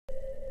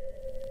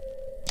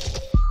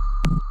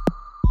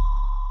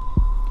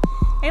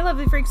Hey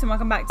lovely freaks, and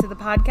welcome back to the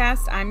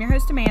podcast. I'm your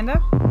host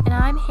Amanda. And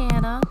I'm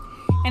Hannah.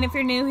 And if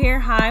you're new here,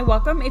 hi,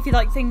 welcome. If you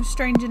like things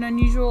strange and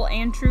unusual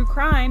and true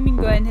crime, you can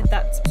go ahead and hit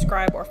that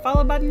subscribe or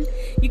follow button.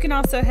 You can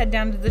also head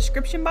down to the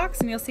description box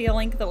and you'll see a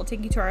link that will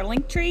take you to our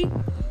link tree.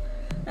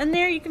 And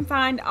there you can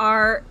find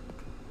our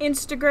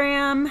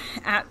Instagram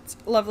at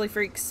Lovely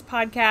Freaks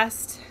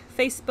Podcast,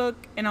 Facebook,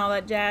 and all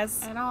that jazz.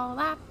 And all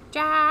that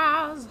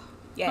jazz.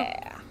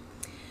 Yeah.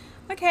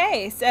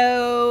 Okay,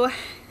 so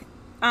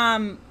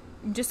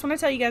just want to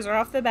tell you guys right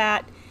off the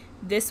bat,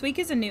 this week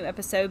is a new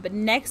episode, but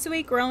next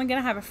week we're only going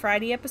to have a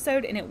Friday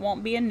episode, and it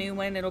won't be a new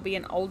one. It'll be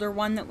an older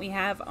one that we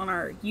have on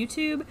our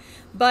YouTube,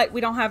 but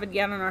we don't have it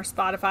yet on our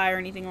Spotify or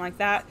anything like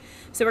that.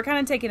 So we're kind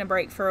of taking a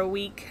break for a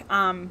week.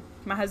 My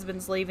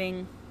husband's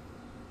leaving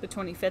the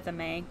 25th of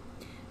May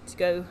to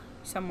go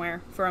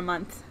somewhere for a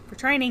month for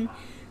training.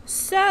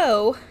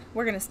 So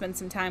we're going to spend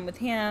some time with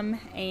him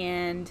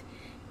and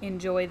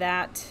enjoy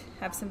that,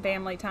 have some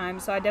family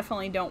time. So I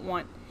definitely don't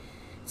want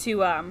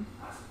to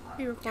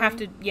have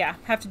to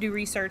do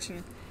research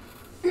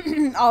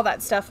and all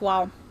that stuff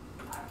while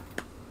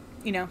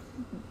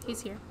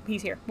He's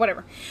here.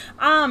 Whatever.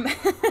 And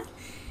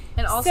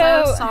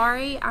also,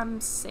 sorry, I'm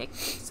sick.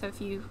 So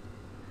if you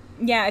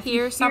if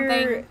hear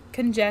something,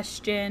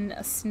 congestion,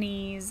 a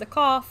sneeze, a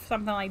cough,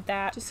 something like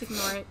that, just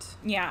ignore it.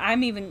 Yeah,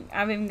 I've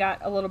even got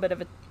a little bit of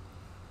a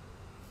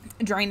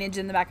drainage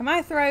in the back of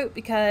my throat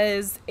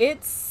because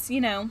it's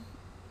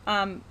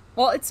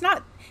it's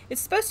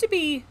supposed to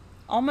be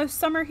almost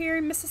summer here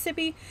in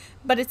Mississippi,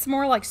 but it's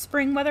more like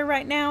spring weather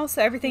right now,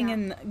 so everything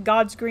in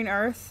God's green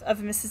earth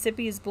of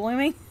Mississippi is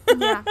blooming.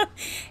 Yeah.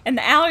 And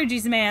the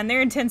allergies, man,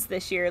 they're intense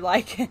this year.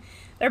 Like,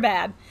 they're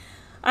bad.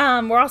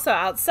 We're also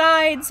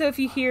outside, so if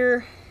you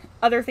hear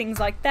other things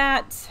like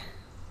that,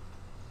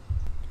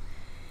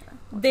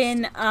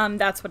 then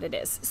that's what it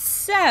is.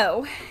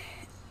 So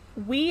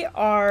we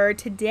are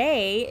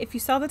today, if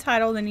you saw the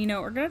title, then you know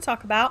what we're going to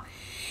talk about,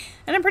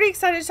 and I'm pretty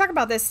excited to talk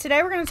about this.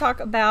 Today we're going to talk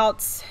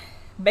about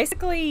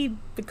basically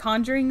the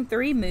Conjuring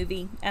 3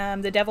 movie,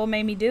 The Devil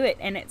Made Me Do It,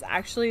 and it's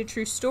actually a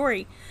true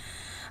story.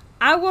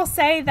 I will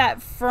say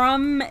that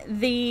from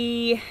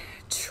the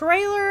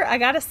trailer, I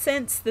got a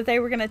sense that they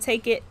were going to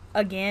take it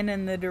again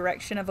in the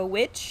direction of a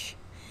witch.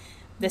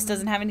 This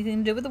doesn't have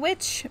anything to do with a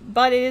witch,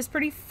 but it is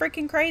pretty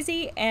freaking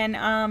crazy,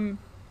 and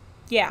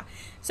yeah.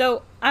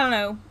 So, I don't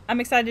know. I'm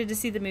excited to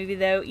see the movie,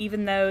 though,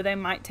 even though they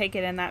might take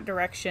it in that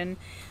direction.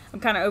 I'm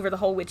kind of over the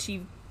whole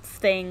witchy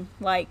thing,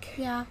 like,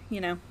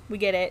 we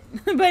get it.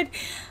 But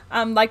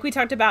like we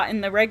talked about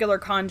in the regular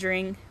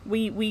Conjuring,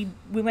 we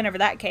went over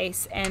that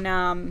case,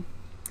 and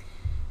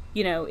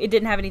it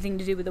didn't have anything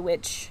to do with the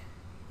witch.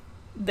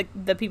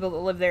 The people that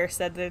lived there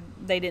said that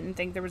they didn't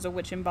think there was a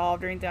witch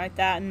involved or anything like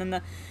that. And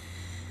then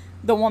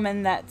the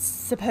woman that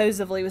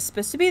supposedly was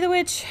supposed to be the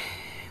witch,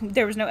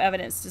 there was no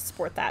evidence to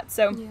support that.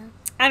 So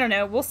I don't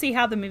know, we'll see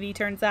how the movie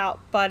turns out.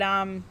 But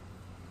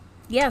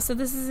so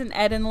this is an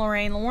Ed and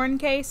Lorraine Warren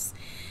case,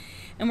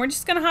 and we're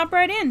just going to hop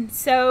right in.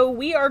 So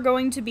we are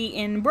going to be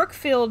in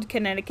Brookfield,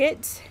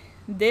 Connecticut.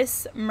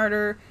 This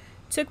murder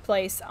took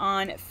place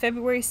on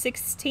February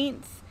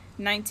 16th,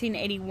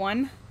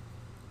 1981.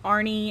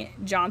 Arne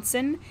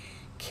Johnson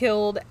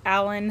killed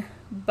Alan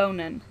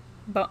Bono.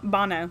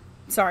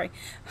 Sorry.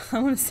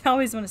 I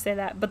always want to say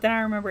that, but then I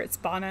remember it's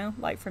Bono,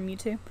 like from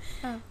YouTube.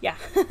 Oh. Yeah.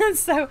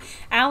 So,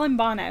 Alan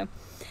Bono.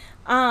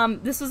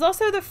 This was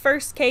also the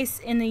first case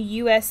in the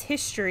U.S.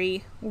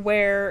 history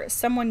where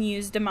someone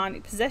used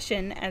demonic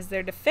possession as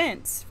their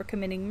defense for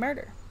committing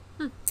murder.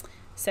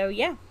 So,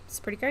 yeah,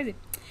 it's pretty crazy.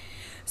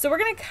 So, we're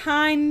going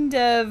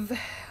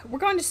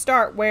to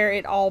start where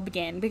it all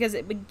began, because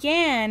it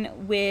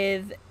began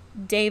with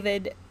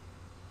David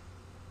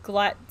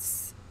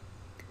Glatzel?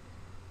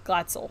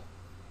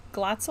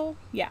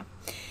 Yeah.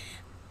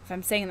 If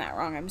I'm saying that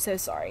wrong, I'm so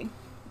sorry.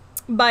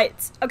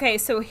 But, okay,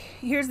 so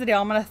here's the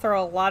deal. I'm going to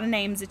throw a lot of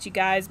names at you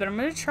guys, but I'm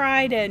going to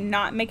try to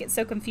not make it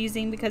so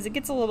confusing because it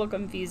gets a little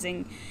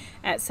confusing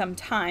at some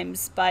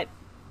times. But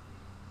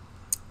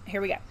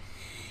here we go.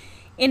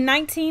 In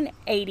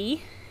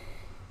 1980,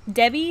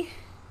 Debbie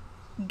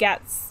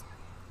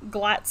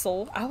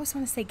Glatzel, I always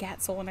want to say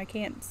Gatzel and I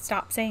can't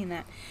stop saying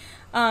that.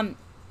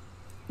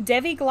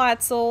 Debbie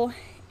Glatzel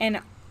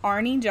and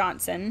Arne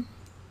Johnson,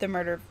 the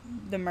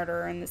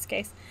murderer in this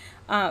case,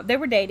 they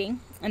were dating,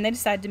 and they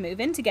decided to move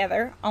in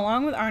together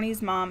along with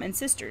Arnie's mom and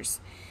sisters.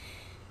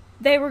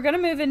 They were going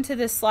to move into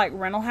this like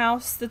rental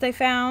house that they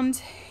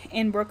found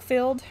in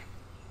Brookfield,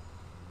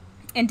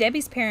 and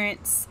Debbie's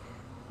parents,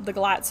 the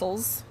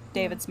Glatzels,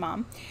 David's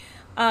mom,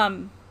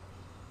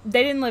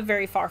 they didn't live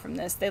very far from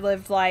this. They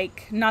lived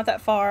like not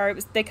that far.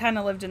 They kind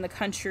of lived in the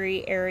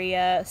country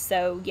area,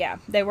 so yeah,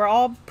 they were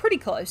all pretty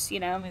close. I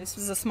mean, this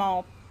was a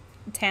small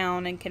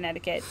town in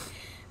Connecticut,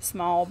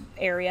 small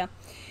area.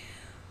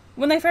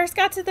 When they first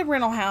got to the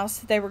rental house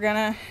they were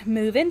gonna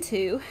move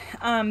into,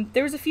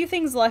 there was a few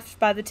things left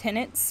by the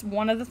tenants.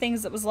 One of the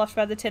things that was left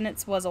by the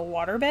tenants was a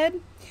waterbed,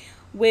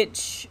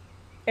 which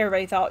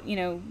everybody thought,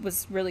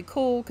 was really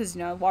cool because,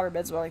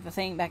 waterbeds were like the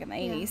thing back in the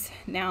 80s.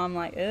 Now I'm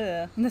like,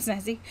 ugh, that's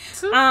nasty.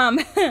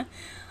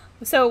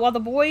 So while the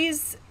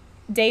boys,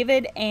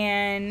 David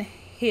and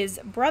his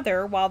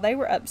brother, while they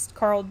were up,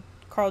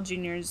 Carl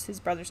Jr. is his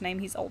brother's name.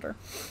 He's older,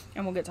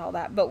 and we'll get to all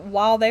that. But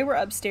while they were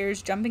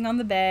upstairs jumping on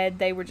the bed,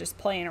 they were just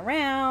playing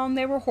around.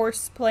 They were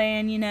horse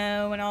playing,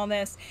 and all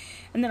this.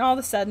 And then all of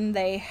a sudden,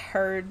 they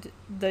heard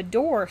the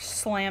door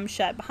slam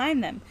shut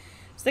behind them.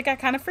 So they got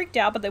kind of freaked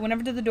out, but they went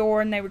over to the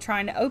door, and they were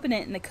trying to open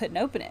it, and they couldn't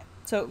open it.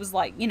 So it was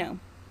like,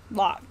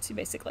 locked,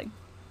 basically.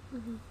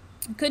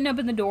 Mm-hmm. Couldn't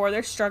open the door.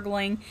 They're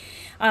struggling.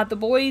 The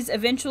boys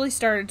eventually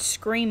started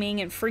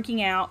screaming and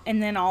freaking out,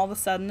 and then all of a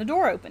sudden, the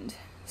door opened.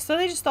 So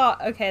they just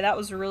thought, okay, that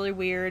was really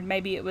weird.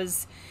 Maybe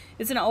it's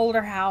an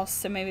older house,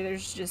 so maybe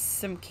there's just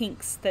some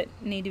kinks that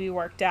need to be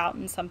worked out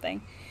and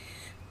something.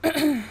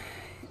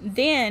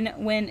 Then,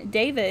 when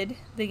David,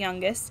 the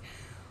youngest,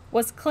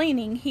 was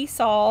cleaning, he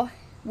saw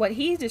what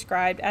he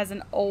described as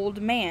an old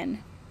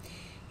man.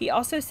 He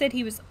also said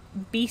he was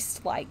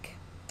beast-like.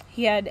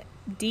 He had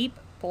deep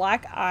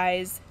black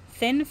eyes,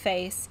 thin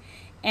face,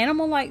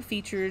 animal-like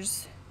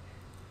features,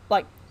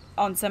 like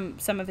on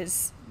some of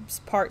his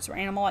parts were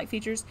animal-like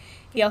features.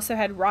 He also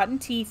had rotten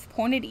teeth,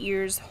 pointed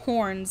ears,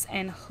 horns,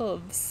 and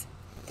hooves.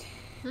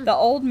 The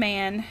old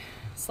man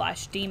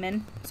 /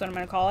 demon, that's what I'm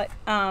going to call it,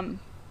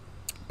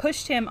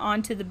 pushed him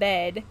onto the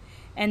bed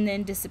and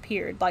then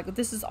disappeared. Like,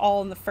 this is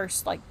all in the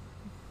first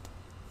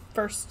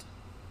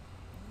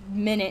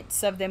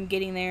minutes of them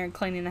getting there and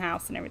cleaning the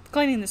house and everything,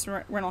 cleaning this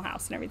rental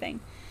house and everything.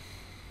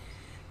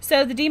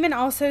 So the demon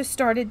also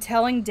started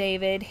telling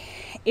David,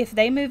 if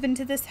they move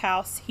into this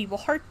house, he will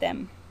hurt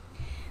them.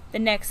 The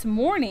next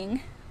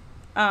morning,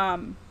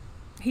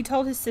 he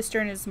told his sister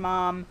and his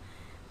mom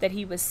that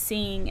he was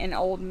seeing an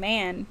old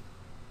man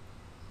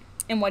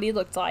and what he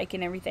looked like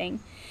and everything.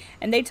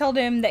 And they told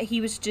him that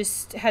he was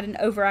had an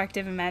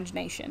overactive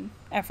imagination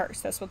at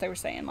first. That's what they were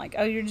saying. Like,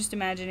 oh, you're just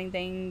imagining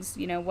things,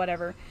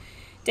 whatever.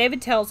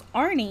 David tells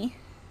Arne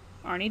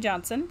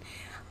Johnson,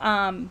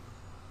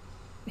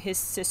 his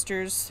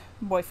sister's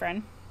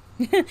boyfriend,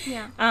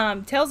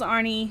 tells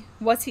Arne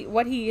what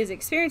he is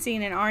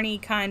experiencing, and Arne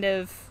kind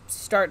of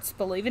starts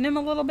believing him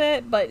a little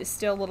bit, but is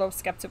still a little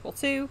skeptical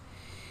too.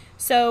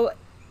 So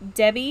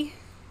Debbie,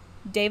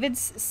 David's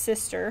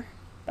sister,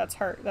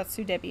 that's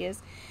who Debbie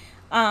is,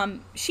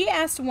 she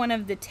asked one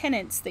of the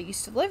tenants that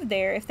used to live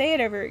there if they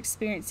had ever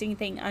experienced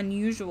anything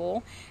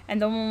unusual,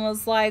 and the woman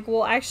was like,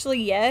 well,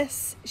 actually,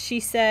 yes. She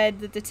said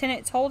that the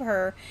tenant told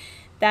her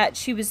that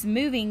she was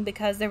moving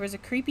because there was a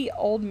creepy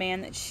old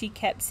man that she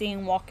kept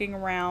seeing walking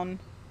around,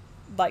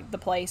 like, the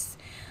place.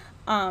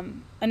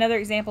 Another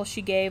example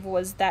she gave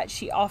was that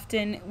she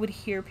often would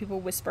hear people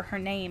whisper her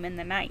name in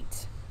the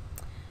night.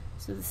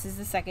 So this is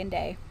the second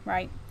day,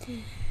 right?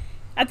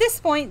 At this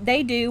point,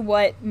 they do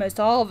what most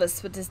all of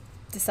us would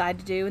decide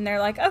to do, and they're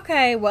like,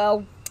 okay,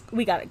 well,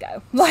 we gotta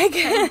go. Like,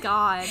 thank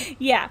God.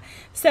 Yeah.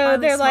 So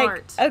Finally they're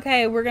smart. like,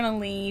 okay, we're gonna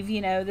leave.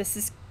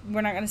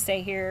 We're not gonna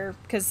stay here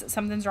because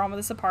something's wrong with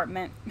this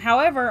apartment.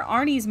 However,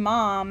 Arnie's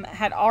mom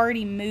had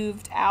already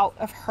moved out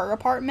of her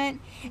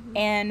apartment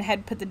and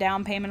had put the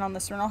down payment on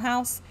this rental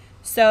house.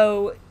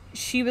 So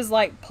she was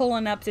like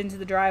pulling up into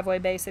the driveway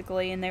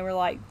basically, and they were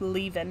like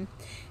leaving.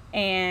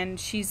 And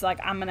she's like,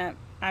 I don't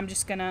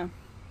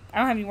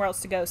have anywhere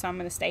else to go, so I'm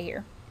gonna stay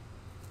here.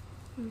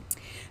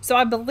 So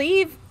I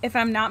believe, if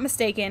I'm not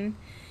mistaken,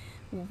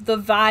 the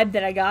vibe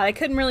that I got, I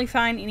couldn't really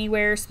find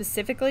anywhere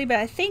specifically, but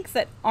I think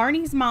that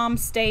Arnie's mom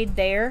stayed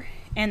there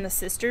and the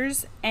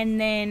sisters, and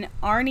then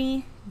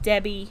Arne,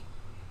 Debbie,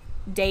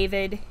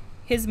 David,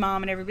 his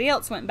mom, and everybody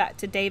else went back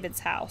to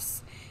David's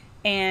house.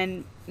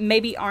 And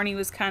maybe Arne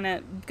was kind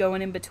of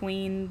going in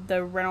between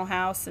the rental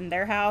house and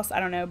their house. I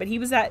don't know, but he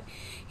was at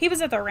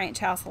the ranch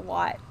house a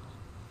lot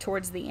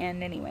towards the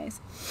end anyways.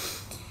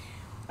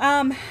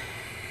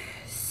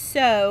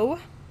 So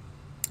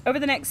over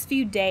the next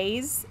few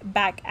days,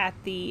 back at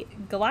the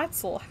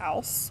Glatzel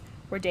house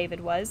where David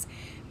was,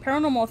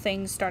 paranormal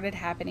things started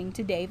happening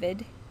to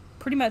David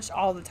pretty much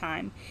all the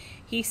time.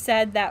 He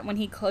said that when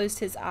he closed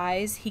his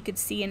eyes, he could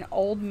see an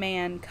old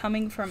man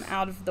coming from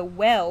out of the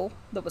well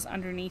that was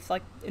underneath,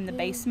 like in the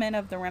basement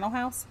of the rental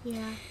house.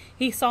 Yeah.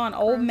 He saw an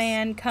old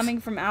man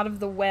coming from out of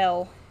the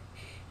well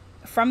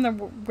from the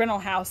rental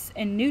house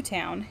in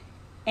Newtown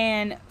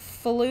and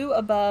flew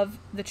above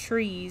the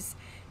trees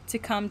to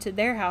come to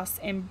their house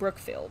in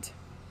Brookfield.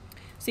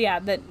 So yeah,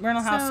 the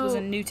rental house was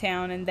in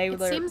Newtown, and they were.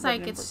 It seems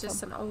like it's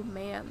just an old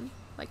man,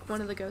 like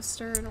one of the ghosts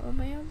are an old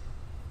man.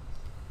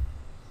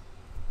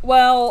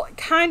 Well,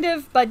 kind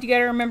of, but you got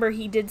to remember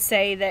he did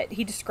say that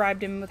he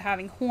described him with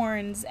having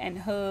horns and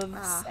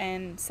hooves,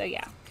 and so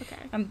yeah.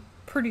 Okay. I'm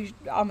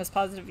almost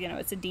positive,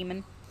 it's a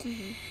demon.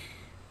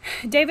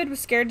 Mm-hmm. David was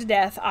scared to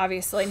death,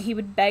 obviously, and he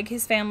would beg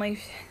his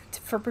family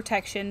for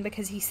protection,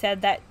 because he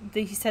said that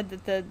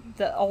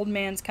the old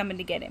man's coming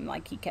to get him.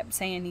 Like, he kept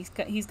saying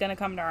he's going to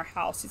come to our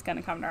house. He's going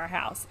to come to our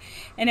house.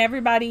 And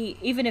everybody,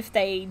 even if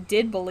they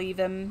did believe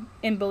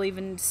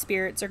in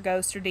spirits or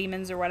ghosts or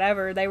demons or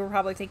whatever, they were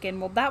probably thinking,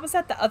 well, that was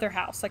at the other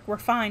house. Like, we're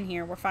fine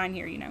here,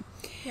 you know.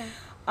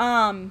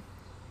 Yeah.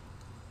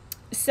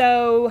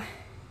 So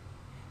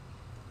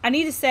I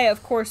need to say,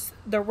 of course,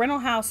 the rental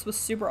house was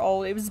super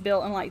old. It was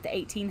built in like the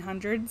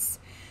 1800s.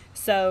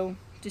 So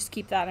just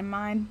keep that in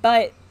mind.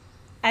 But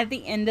at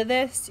the end of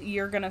this,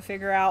 you're going to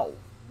figure out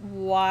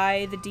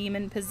why the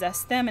demon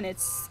possessed them, and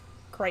it's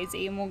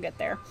crazy, and we'll get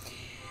there.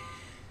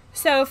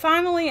 So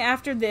finally,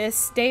 after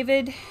this,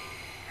 David's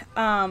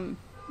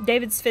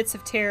fits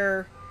of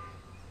terror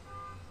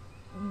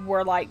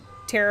were like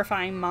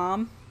terrifying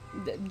Mom,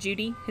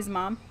 Judy, his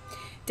mom.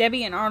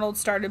 Debbie and Arnold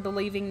started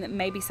believing that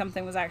maybe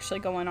something was actually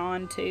going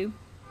on too.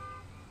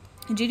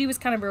 Judy was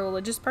kind of a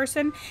religious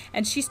person,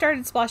 and she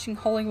started splashing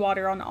holy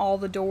water on all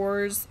the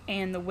doors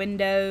and the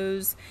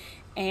windows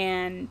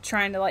and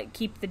trying to like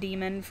keep the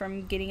demon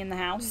from getting in the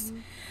house.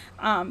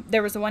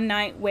 There was one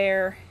night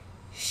where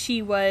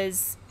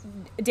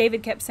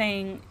David kept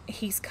saying,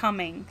 he's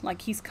coming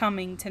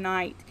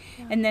tonight.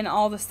 Yeah. And then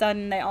all of a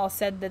sudden they all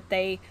said that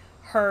they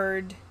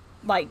heard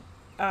like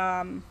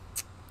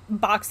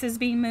boxes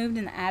being moved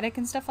in the attic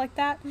and stuff like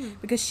that,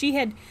 because she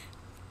had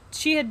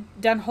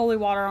done holy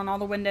water on all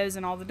the windows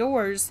and all the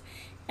doors,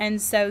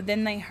 and so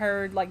then they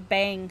heard like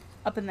bang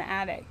up in the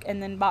attic,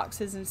 and then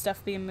boxes and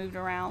stuff being moved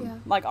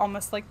around, like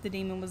almost like the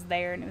demon was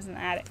there and it was in the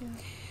attic.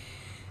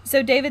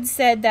 So David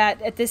said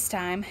that at this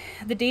time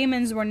the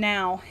demons were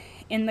now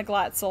in the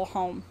Glatzel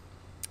home,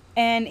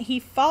 and he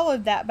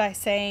followed that by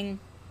saying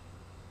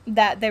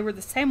that they were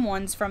the same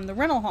ones from the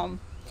rental home.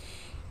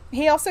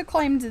 He also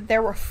claimed that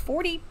there were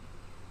 40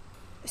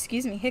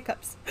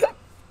 hiccups.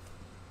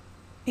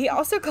 He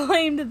also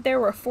claimed that there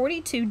were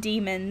 42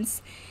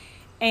 demons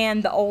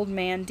and the old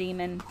man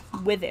demon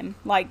with him.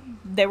 Like,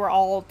 they were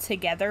all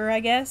together,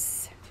 I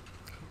guess.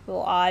 A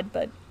little odd,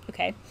 but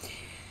okay.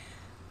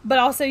 But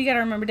also, you gotta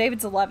remember,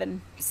 David's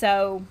 11.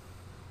 So,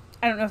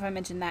 I don't know if I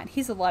mentioned that.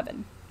 He's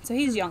 11. So,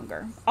 he's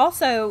younger.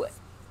 Also,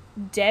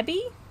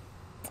 Debbie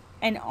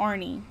and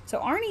Arnie. So,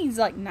 Arnie's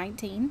like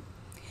 19.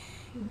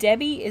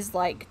 Debbie is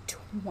like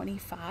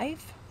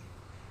 25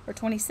 or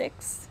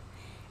 26.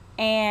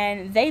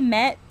 And they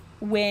met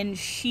when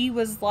she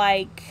was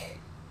like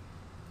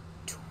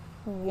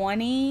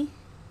 20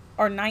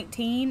 or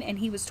 19 and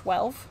he was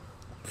 12.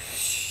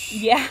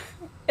 Yeah.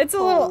 It's a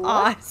little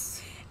odd.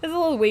 It's a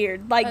little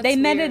weird. Like, that's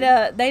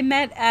they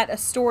met at a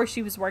store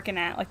she was working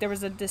at. Like, there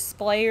was a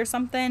display or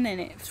something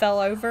and it fell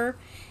over,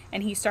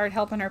 and he started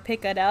helping her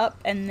pick it up,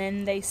 and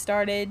then they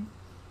started,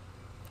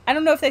 I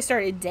don't know if they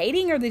started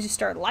dating or they just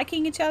started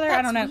liking each other.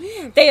 I don't know.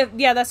 Weird.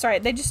 Yeah, that's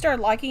right. They just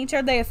started liking each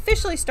other. They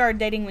officially started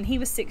dating when he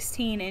was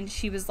 16 and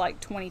she was like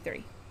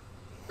 23.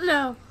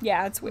 No.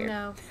 Yeah, it's weird.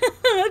 No.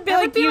 It'd be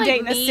like you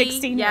dating a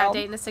 16-year-old. Yeah,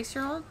 dating a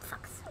 6-year-old?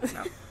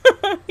 No.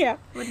 Yeah.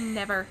 Would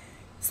never.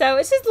 So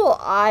it's just a little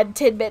odd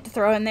tidbit to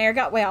throw in there.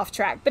 Got way off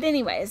track. But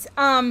anyways,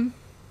 so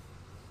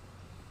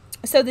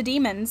the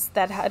demons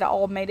that had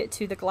all made it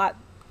to the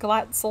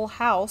Glatzel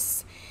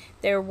house,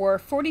 there were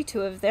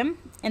 42 of them,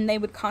 and they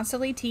would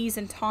constantly tease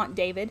and taunt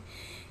David.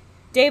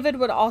 David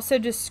would also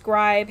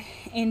describe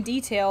in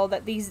detail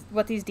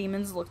what these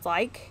demons looked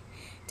like.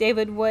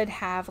 David would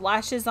have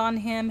lashes on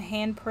him,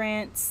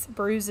 handprints,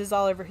 bruises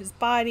all over his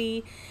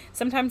body.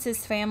 Sometimes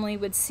his family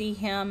would see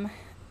him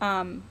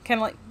kind of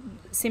like,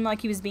 seem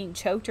like he was being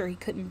choked or he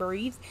couldn't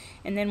breathe.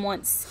 And then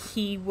once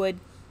he would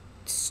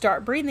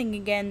start breathing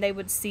again, they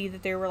would see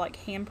that there were like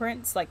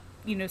handprints, like,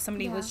 you know,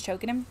 somebody was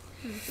choking him.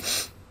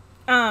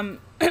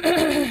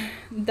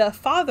 The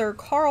father,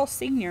 Carl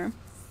Sr.,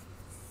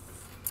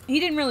 he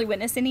didn't really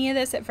witness any of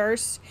this at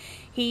first.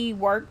 He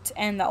worked,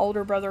 and the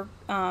older brother,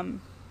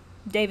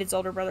 David's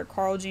older brother,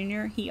 Carl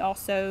Jr., he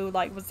also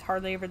like was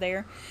hardly ever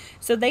there.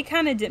 So they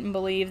kind of didn't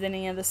believe that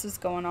any of this was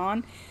going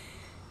on.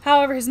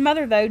 However, his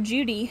mother, though,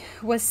 Judy,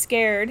 was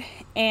scared,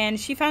 and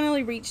she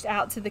finally reached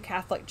out to the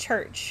Catholic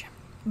Church.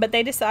 But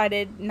they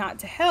decided not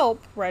to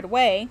help right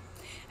away.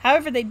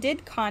 However, they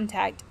did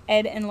contact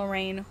Ed and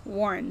Lorraine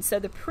Warren. So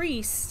the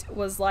priest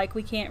was like,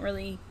 I don't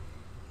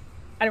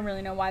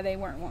really know why they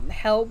weren't wanting to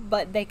help,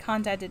 but they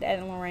contacted Ed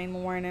and Lorraine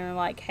Warren and were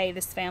like, hey,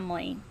 this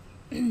family,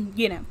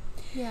 you know,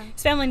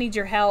 this family needs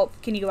your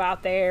help. Can you go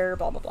out there?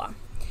 Blah, blah, blah.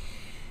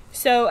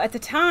 So at the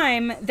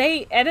time,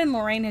 Ed and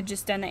Lorraine had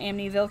just done the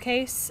Amityville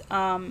case,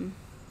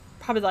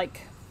 probably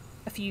like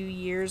a few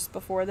years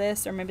before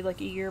this, or maybe like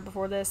a year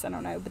before this, I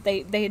don't know, but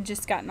they had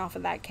just gotten off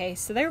of that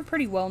case, so they were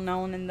pretty well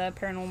known in the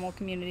paranormal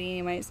community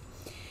anyways.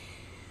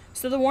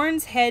 So the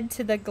Warrens head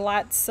to the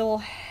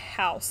Glatzel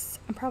house.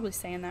 I'm probably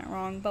saying that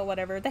wrong, but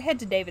whatever. They head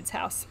to David's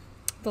house,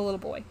 the little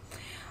boy,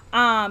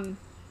 to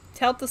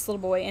help this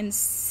little boy, and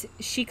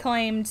she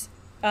claimed,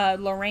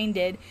 Lorraine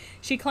did,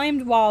 she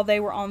claimed while they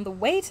were on the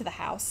way to the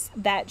house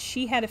that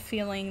she had a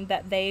feeling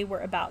that they were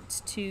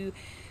about to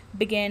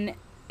begin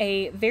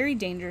a very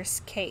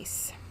dangerous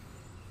case.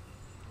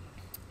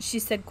 She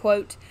said,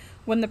 quote,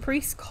 When the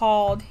priest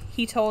called,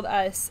 he told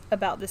us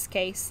about this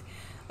case,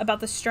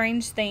 about the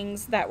strange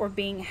things that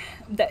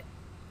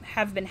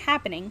have been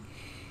happening.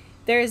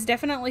 There is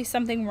definitely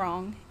something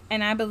wrong,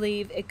 and I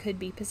believe it could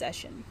be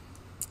possession.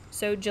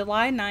 So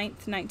July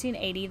 9th,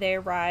 1980, they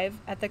arrive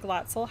at the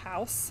Glatzel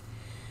house.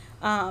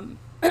 From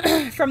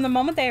the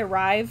moment they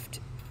arrived,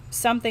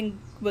 something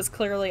was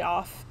clearly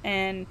off,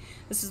 and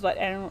this is what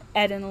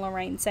Ed and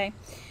Lorraine say.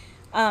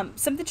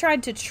 Something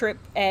tried to trip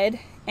Ed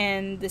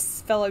and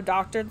this fellow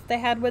doctor that they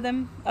had with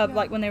him.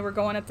 Like when they were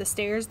going up the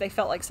stairs, they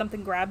felt like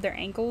something grabbed their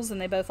ankles, and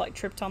they both like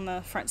tripped on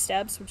the front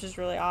steps, which is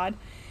really odd.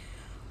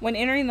 When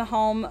entering the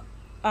home,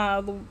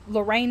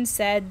 Lorraine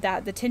said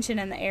that the tension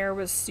in the air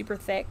was super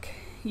thick.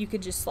 You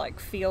could just like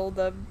feel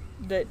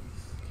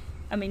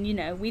I mean,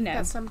 we know.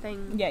 That's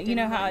something. Yeah, you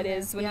know how it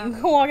is when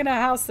you walk into a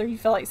house or you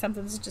feel like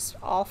something's just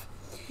off.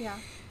 Yeah.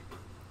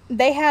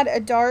 They had they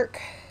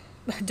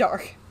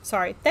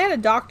had a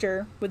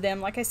doctor with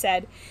them, like I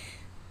said.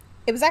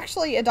 It was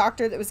actually a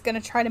doctor that was going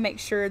to try to make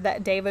sure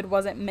that David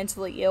wasn't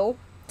mentally ill.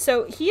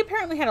 So he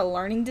apparently had a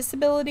learning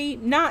disability,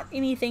 not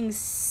anything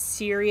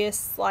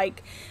serious,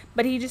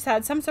 but he just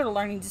had some sort of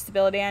learning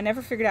disability. I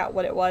never figured out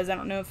what it was. I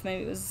don't know if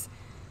maybe it was,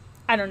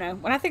 I don't know.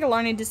 When I think of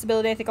learning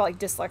disability, I think of like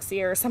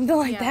dyslexia or something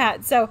like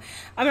that. So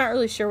I'm not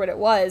really sure what it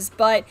was,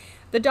 but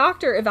the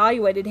doctor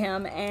evaluated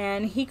him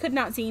and he could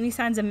not see any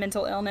signs of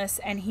mental illness,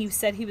 and he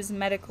said he was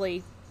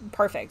medically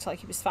perfect, like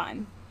he was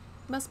fine.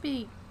 Must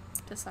be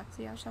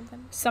dyslexia or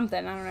something.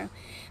 Something, I don't know.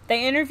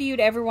 They interviewed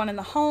everyone in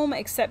the home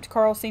except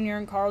Carl Sr.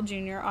 and Carl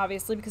Jr.,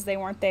 obviously, because they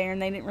weren't there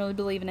and they didn't really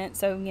believe in it.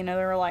 So, they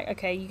were like,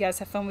 okay, you guys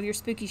have fun with your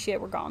spooky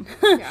shit, we're gone.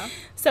 Yeah.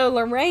 So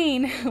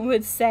Lorraine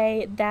would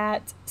say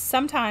that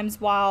sometimes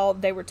while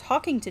they were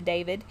talking to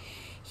David,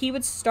 he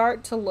would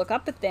start to look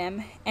up at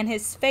them and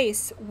his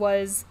face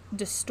was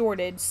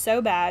distorted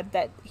so bad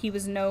that he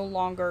was no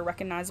longer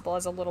recognizable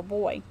as a little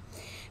boy.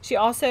 She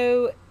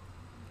also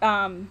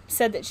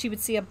said that she would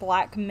see a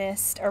black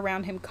mist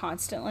around him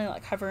constantly,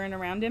 like hovering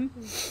around him.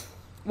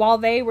 While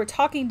they were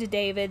talking to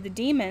David, the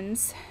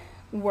demons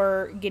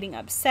were getting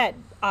upset,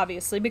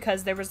 obviously,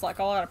 because there was like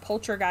a lot of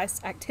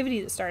poltergeist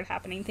activity that started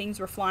happening. Things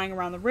were flying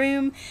around the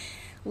room,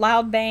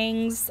 loud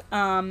bangs,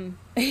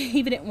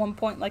 even at one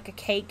point like a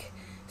cake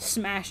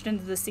smashed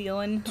into the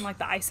ceiling and like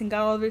the icing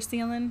got all over the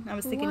ceiling. I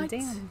was thinking,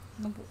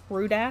 damn,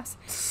 rude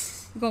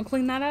ass. You gonna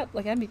clean that up?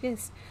 Like, I'd be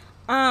pissed.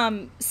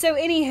 So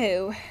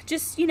anywho,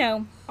 just,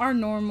 our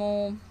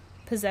normal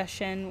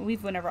possession.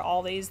 We've went over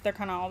all these. They're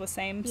kind of all the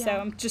same. Yeah. So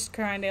I'm just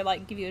trying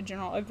to give you a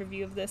general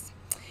overview of this.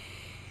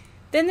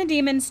 Then the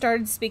demon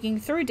started speaking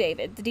through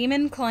David. The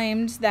demon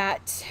claimed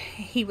that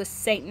he was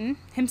Satan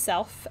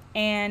himself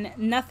and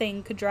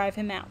nothing could drive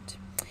him out.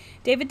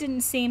 David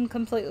didn't seem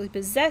completely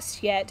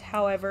possessed yet,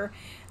 however.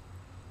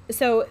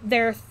 So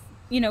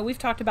we've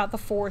talked about the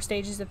 4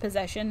 stages of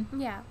possession.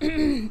 Yeah.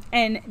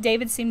 And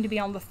David seemed to be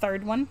on the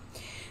 3rd one.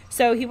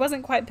 So he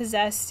wasn't quite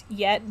possessed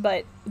yet,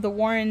 but the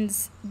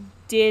Warrens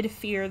did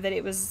fear that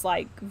it was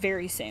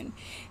very soon.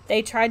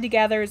 They tried to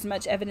gather as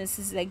much evidence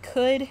as they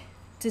could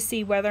to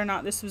see whether or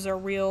not this was a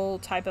real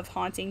type of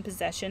haunting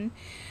possession.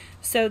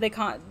 So they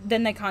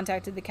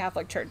contacted the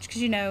Catholic Church,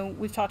 because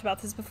we've talked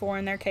about this before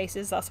in their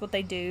cases. That's what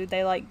they do.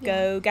 They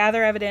go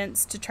gather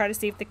evidence to try to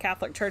see if the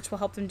Catholic Church will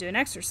help them do an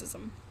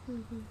exorcism.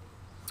 Mm-hmm.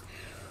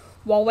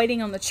 While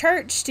waiting on the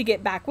church to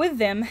get back with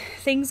them,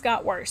 things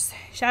got worse.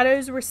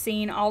 Shadows were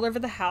seen all over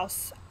the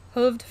house.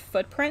 Hooved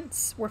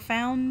footprints were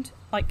found,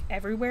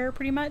 everywhere,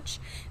 pretty much.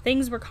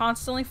 Things were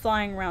constantly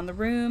flying around the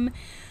room.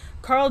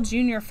 Carl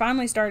Jr.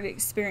 finally started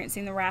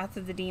experiencing the wrath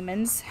of the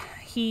demons.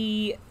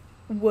 He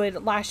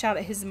would lash out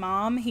at his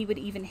mom. He would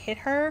even hit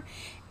her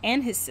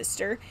and his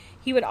sister.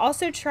 He would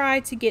also try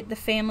to get the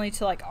family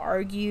to,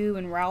 argue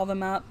and rile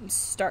them up and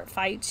start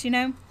fights,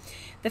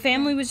 The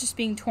family was just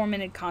being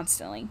tormented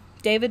constantly.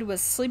 David was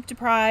sleep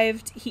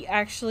deprived. He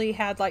actually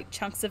had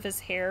chunks of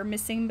his hair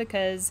missing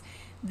because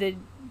they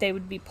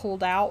would be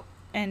pulled out,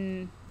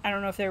 and I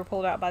don't know if they were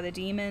pulled out by the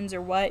demons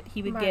or what.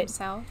 He would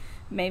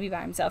maybe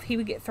by himself. He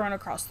would get thrown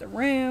across the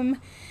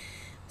room.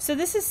 So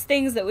this is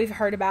things that we've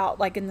heard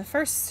about in the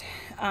first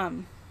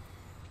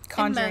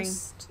Conjuring.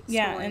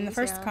 In the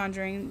first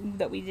Conjuring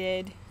that we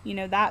did.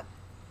 That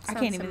I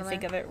can't even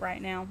think of it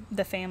right now.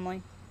 The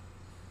family.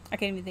 I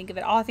can't even think of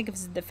it. All I think of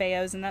is the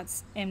Fayos, and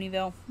that's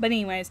Amityville. But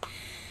anyways,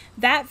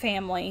 that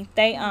family,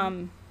 they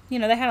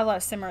they had a lot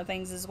of similar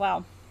things as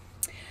well.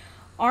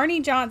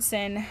 Arne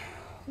Johnson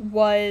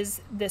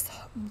was this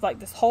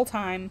whole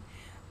time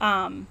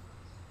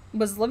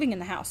was living in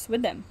the house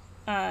with them.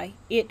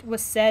 It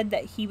was said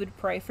that he would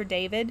pray for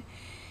David,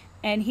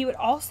 and he would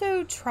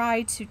also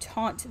try to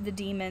taunt the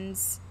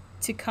demons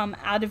to come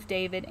out of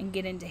David and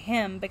get into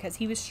him because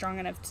he was strong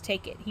enough to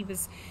take it. He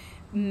was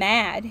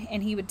mad,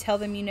 and he would tell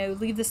them,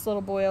 leave this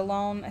little boy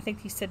alone. I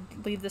think he said,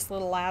 leave this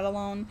little lad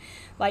alone.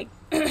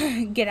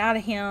 Get out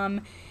of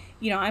him.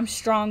 I'm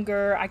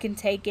stronger. I can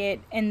take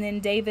it. And then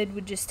David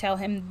would just tell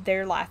him,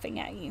 they're laughing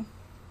at you.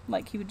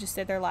 He would just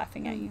say, they're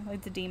laughing at you.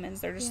 The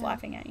demons, they're just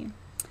laughing at you.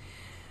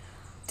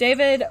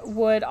 David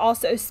would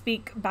also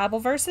speak Bible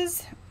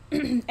verses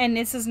and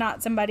this is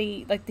not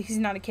somebody, like, he's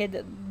not a kid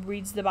that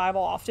reads the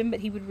Bible often, but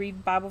he would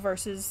read Bible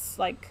verses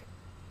like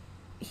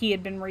he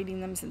had been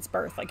reading them since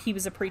birth. Like, he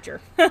was a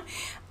preacher.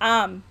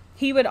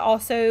 He would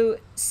also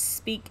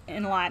speak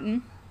in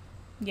Latin,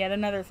 yet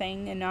another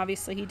thing, and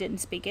obviously he didn't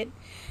speak it.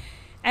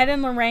 Ed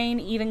and Lorraine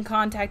even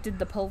contacted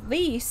the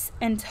police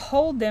and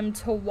told them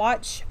to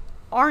watch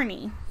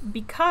Arne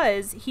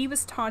because he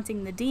was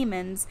taunting the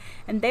demons,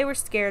 and they were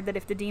scared that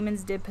if the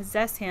demons did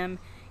possess him,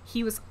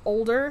 he was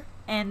older,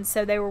 and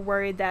so they were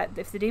worried that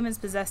if the demons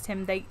possessed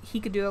him, he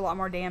could do a lot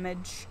more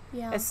damage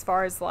as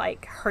far as,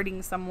 like,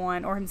 hurting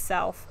someone or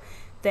himself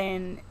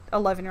than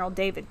 11-year-old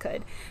David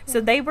could.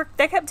 So they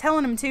kept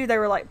telling him too. They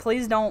were like,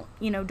 please don't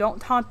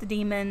taunt the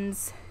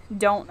demons.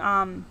 Don't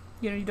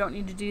you don't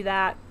need to do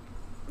that.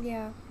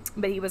 Yeah.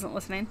 But he wasn't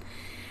listening.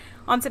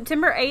 On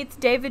September 8th,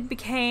 David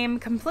became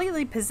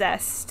completely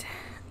possessed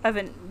of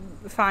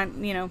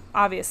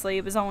obviously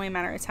it was only a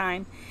matter of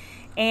time.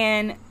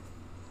 And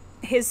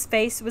his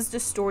face was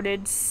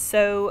distorted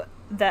so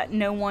that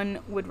no one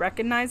would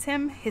recognize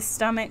him. His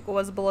stomach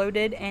was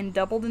bloated and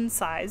doubled in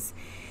size.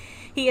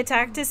 He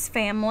attacked his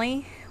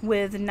family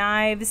with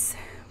knives,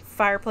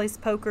 fireplace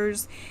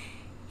pokers.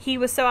 He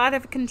was so out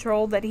of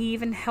control that he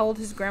even held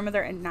his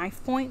grandmother at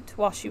knife point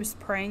while she was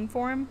praying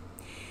for him.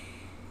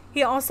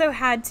 He also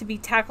had to be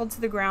tackled to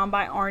the ground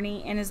by Arne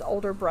and his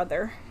older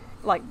brother.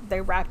 Like,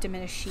 they wrapped him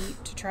in a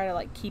sheet to try to,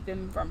 like, keep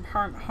him from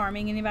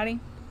harming anybody.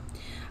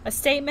 A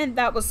statement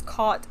that was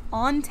caught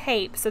on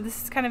tape. So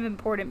this is kind of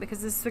important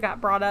because this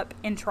got brought up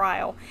in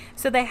trial.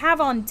 So they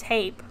have on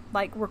tape,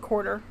 like, tape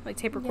recorder,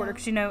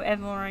 because Ed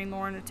and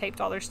Lauren have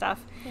taped all their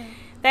stuff. Yeah.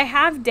 They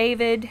have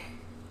David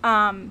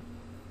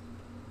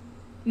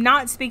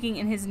not speaking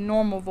in his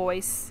normal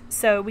voice,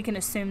 so we can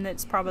assume that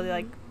it's probably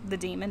like the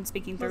demon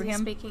speaking through him. Was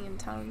he speaking in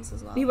tongues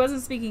as well? He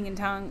wasn't speaking in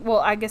tongue. Well,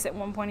 I guess at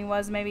one point he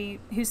was. Maybe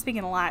he was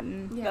speaking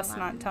Latin. Yeah, that's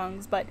Latin. not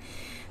tongues. But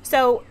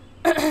so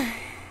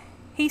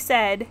he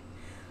said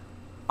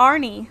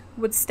Arne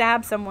would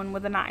stab someone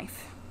with a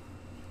knife.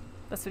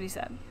 That's what he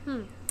said.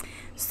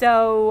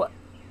 So,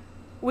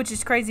 which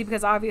is crazy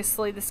because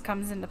obviously this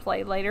comes into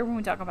play later when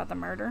we talk about the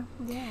murder.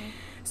 Yeah.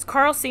 So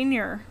Carl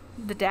Sr.,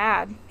 the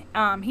dad,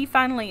 he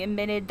finally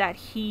admitted that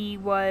he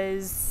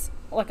was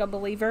like a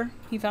believer.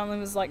 He finally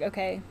was like,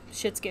 okay,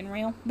 shit's getting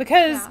real.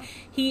 Because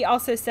he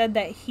also said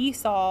that he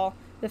saw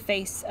the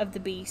face of the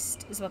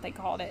beast, is what they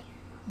called it.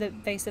 The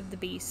face of the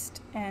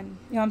beast. And,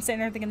 I'm sitting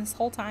there thinking this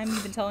whole time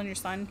you've been telling your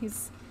son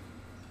he's,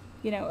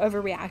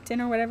 overreacting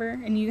or whatever.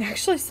 And you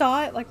actually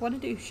saw it. Like, what a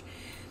douche.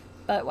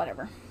 But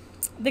whatever.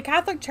 The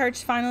Catholic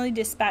Church finally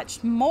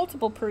dispatched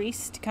multiple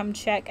priests to come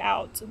check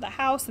out the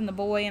house and the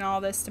boy and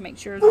all this to make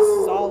sure this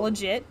is all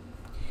legit.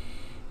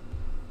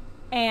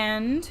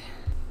 And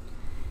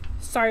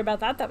sorry about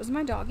that. That was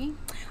my doggy.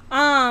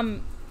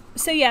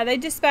 So yeah, they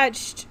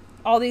dispatched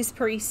all these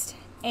priests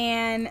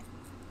and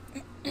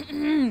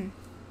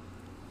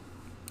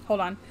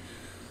hold on.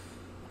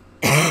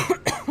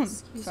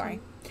 Sorry.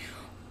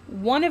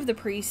 One of the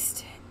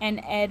priests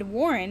and Ed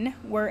Warren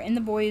were in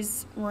the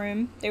boy's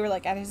room. They were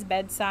like at his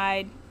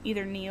bedside,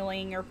 either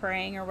kneeling or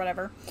praying or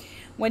whatever,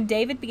 when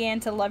David began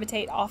to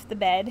levitate off the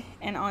bed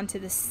and onto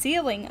the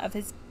ceiling of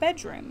his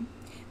bedroom.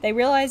 They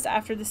realized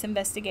after this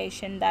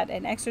investigation that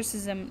an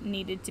exorcism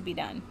needed to be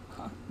done.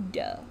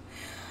 Duh.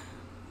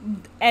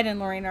 Ed and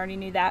Lorraine already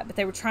knew that, but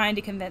they were trying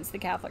to convince the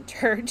Catholic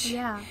Church.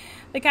 Yeah.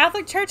 The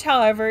Catholic Church,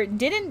 however,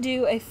 didn't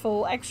do a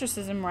full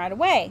exorcism right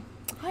away.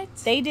 What?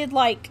 They did,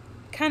 like,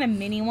 kind of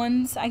mini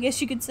ones, I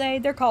guess you could say.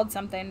 They're called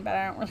something, but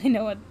I don't really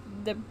know what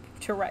the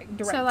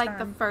direct so, like,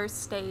 term. the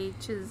first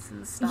stages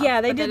and stuff.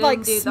 Yeah, they did,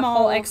 like,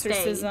 small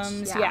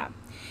exorcisms. Yeah.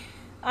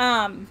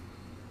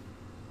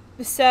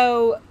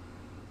 So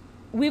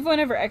we've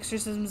went over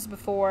exorcisms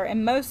before,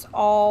 and most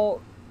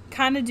all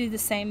kind of do the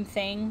same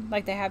thing.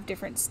 Like, they have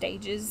different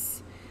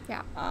stages.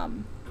 Yeah.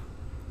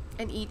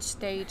 And each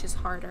stage is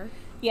harder.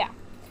 Yeah.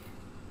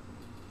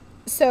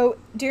 So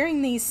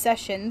during these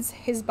sessions,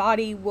 his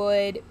body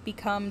would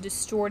become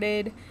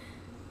distorted.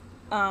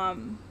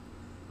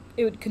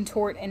 It would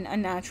contort in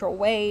unnatural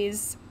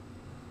ways.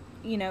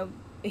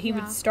 He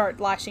would start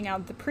lashing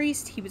out at the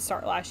priest. He would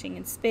start lashing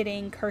and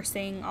spitting,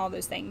 cursing, all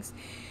those things.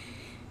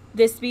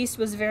 This beast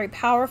was very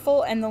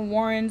powerful, and the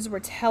Warrens were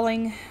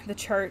telling the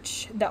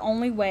church the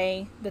only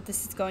way that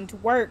this is going to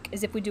work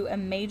is if we do a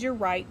major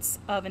rites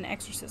of an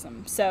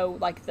exorcism. So,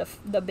 like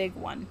the big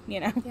one,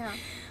 Yeah.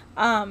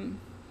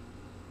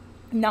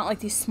 Not like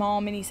these small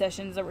mini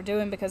sessions that we're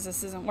doing because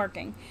this isn't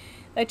working.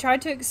 They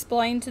tried to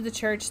explain to the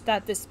church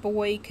that this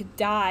boy could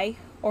die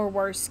or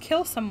worse,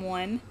 kill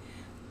someone,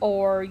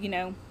 or,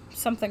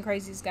 something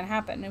crazy is going to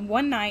happen. And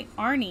one night,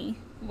 Arne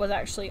was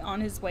actually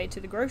on his way to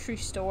the grocery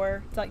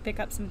store to, like, pick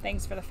up some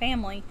things for the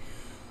family.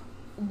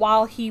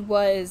 While he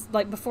was,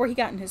 like, before he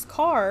got in his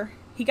car,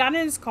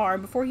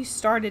 before he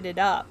started it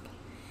up,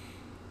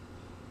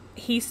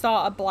 he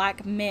saw a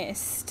black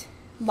mist,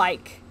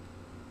 like,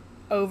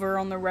 over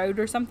on the road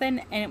or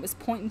something, and it was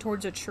pointing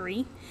towards a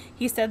tree.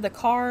 He said the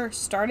car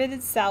started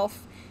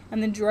itself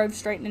and then drove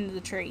straight into the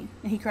tree,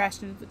 and he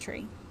crashed into the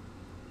tree.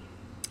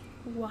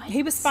 What?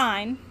 He was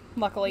fine.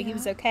 Luckily, he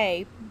was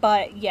okay.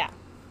 But, yeah,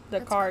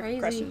 the car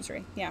crashed into the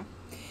tree. Yeah.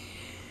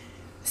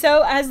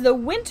 So, as the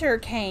winter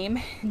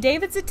came,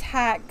 David's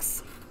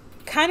attacks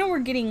kind of were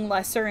getting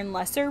lesser and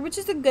lesser, which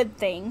is a good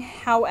thing.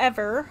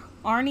 However,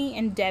 Arne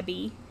and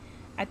Debbie,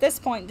 at this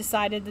point,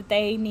 decided that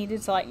they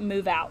needed to, like,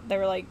 move out. They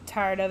were, like,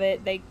 tired of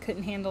it. They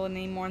couldn't handle it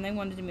anymore, and they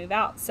wanted to move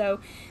out. So,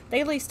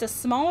 they leased a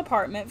small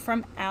apartment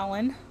from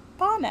Alan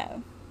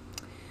Bono.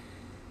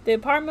 The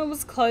apartment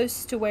was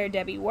close to where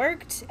Debbie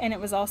worked, and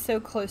it was also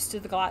close to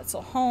the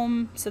Glatzel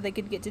home, so they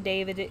could get to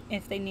David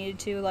if they needed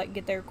to, like,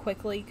 get there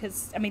quickly.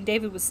 Because, I mean,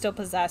 David was still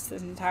possessed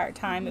this entire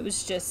time. It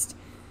was just,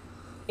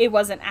 it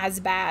wasn't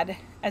as bad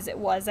as it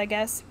was, I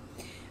guess.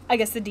 I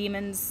guess the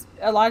demons,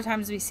 a lot of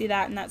times we see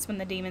that, and that's when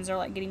the demons are,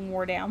 like, getting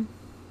wore down.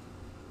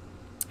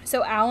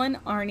 So Alan,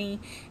 Arne,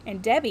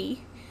 and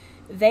Debbie,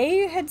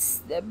 they had,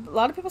 a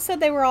lot of people said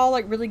they were all,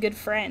 like, really good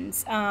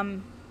friends.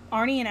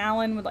 Arne and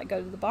Alan would, like,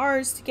 go to the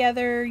bars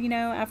together, you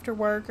know, after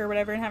work or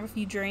whatever, and have a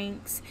few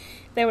drinks.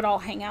 They would all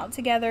hang out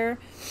together.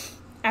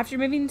 After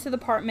moving to the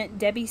apartment,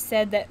 Debbie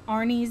said that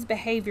Arnie's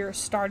behavior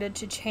started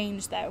to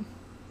change, though.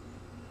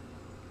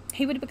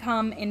 He would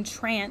become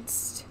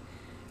entranced.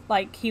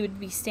 Like, he would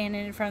be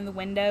standing in front of the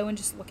window and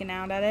just looking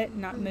out at it,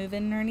 not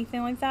moving or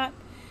anything like that.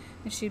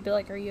 And she'd be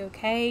like, "Are you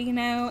okay?" You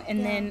know?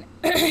 And then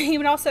he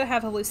would also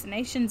have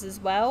hallucinations as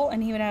well,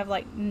 and he would have,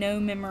 like,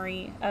 no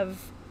memory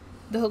of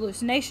the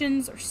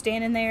hallucinations or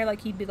standing there.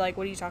 Like, he'd be like,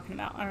 "What are you talking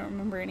about? I don't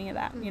remember any of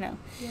that," you know?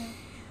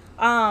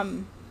 Yeah.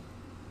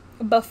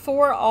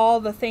 Before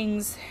all the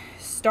things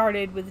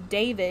started with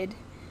David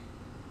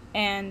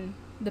and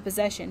the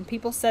possession,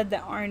 people said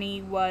that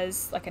Arne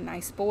was, like, a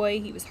nice boy.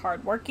 He was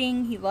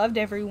hardworking. He loved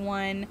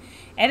everyone.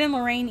 Ed and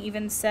Lorraine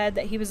even said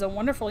that he was a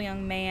wonderful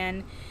young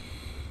man,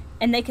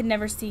 and they could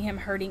never see him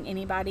hurting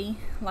anybody.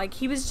 Like,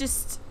 he was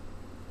just,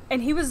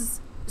 and he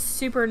was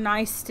super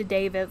nice to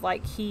David.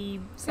 Like, so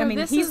I mean,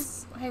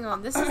 hang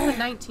on, this is the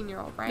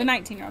 19-year-old, right? The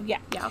 19-year-old, yeah.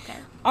 Yeah, okay.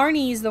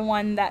 Arnie's the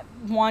one that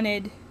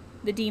wanted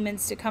the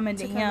demons to come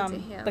into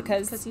him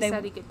because he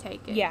said he could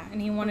take it. Yeah,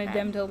 and he wanted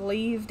them to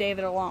leave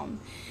David alone.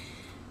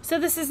 So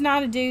this is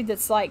not a dude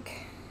that's,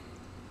 like,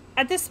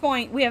 at this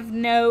point, we have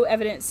no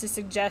evidence to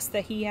suggest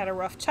that he had a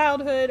rough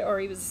childhood or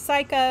he was a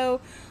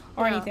psycho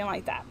or anything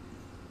like that.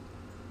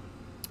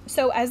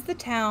 So as the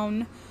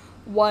town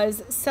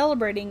was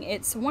celebrating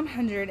its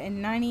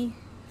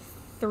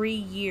 193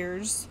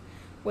 years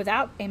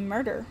without a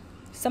murder,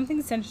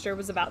 something sinister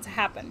was about to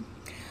happen.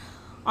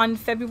 On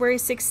February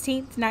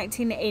 16th,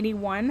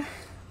 1981,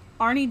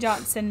 Arne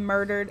Johnson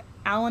murdered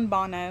Alan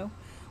Bono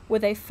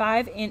with a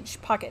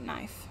 5-inch pocket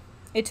knife.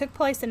 It took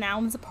place in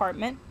Alan's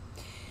apartment.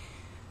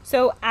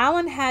 So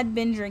Alan had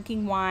been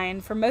drinking wine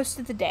for most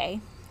of the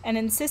day and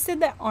insisted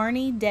that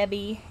Arne,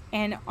 Debbie,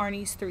 and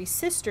Arnie's 3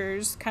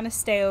 sisters kind of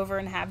stay over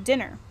and have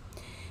dinner.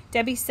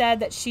 Debbie said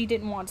that she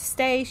didn't want to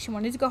stay. She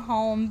wanted to go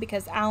home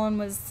because Alan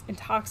was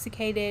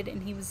intoxicated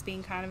and he was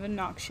being kind of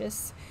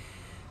obnoxious.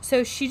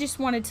 So she just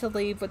wanted to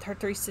leave with her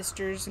 3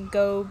 sisters and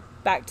go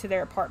back to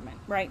their apartment,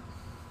 right?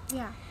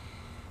 Yeah.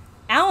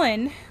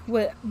 Alan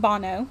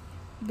Bono,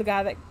 the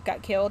guy that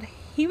got killed,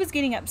 he was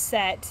getting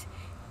upset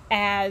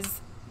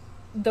as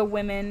the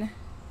women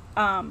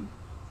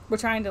were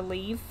trying to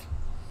leave.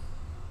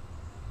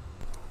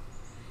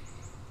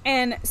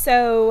 And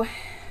so,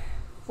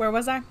 where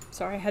was I?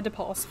 Sorry, I had to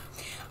pause.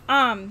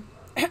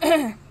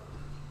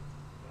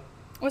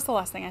 What's the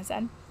last thing I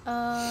said?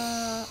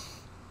 I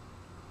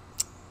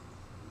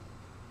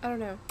don't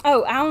know.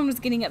 Oh, Alan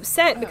was getting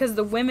upset because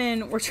the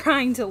women were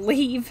trying to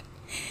leave.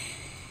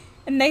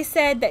 And they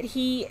said that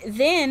he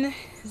then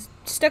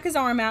stuck his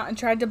arm out and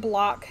tried to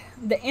block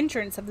the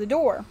entrance of the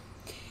door.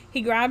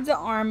 He grabbed the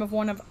arm of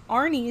one of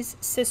Arnie's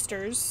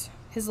sisters,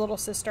 his little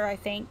sister, I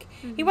think.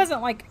 Mm-hmm. He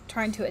wasn't, like,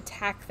 trying to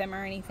attack them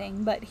or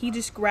anything, but he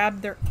just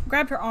grabbed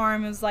her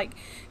arm and was like,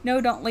 "No,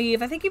 don't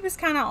leave." I think he was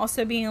kind of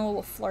also being a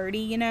little flirty,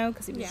 you know,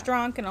 because he was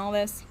drunk and all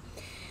this.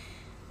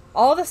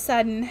 All of a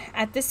sudden,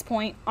 at this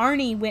point,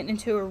 Arne went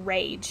into a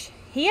rage.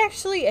 He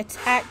actually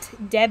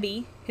attacked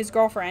Debbie, his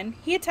girlfriend.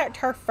 He attacked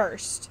her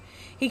first.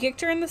 He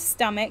kicked her in the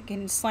stomach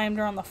and slammed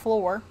her on the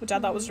floor, which I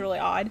thought was really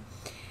odd.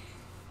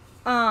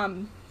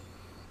 And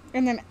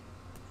then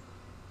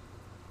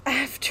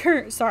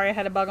after, sorry, I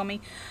had a bug on me.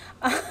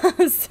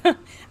 So,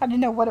 I didn't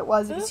know what it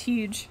was. It was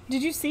huge.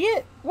 Did you see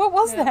it? What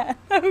was that?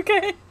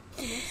 Okay.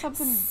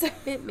 Something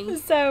bit me.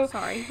 So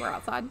sorry, we're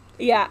outside.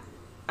 Yeah.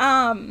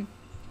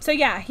 So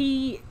yeah,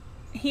 he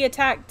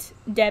attacked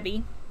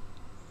Debbie,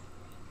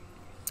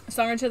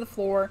 slung her to the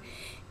floor,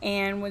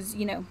 and was,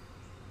 you know,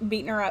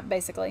 beating her up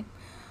basically.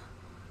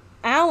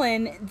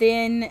 Alan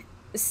then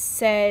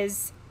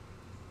says,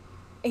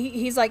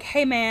 he's like,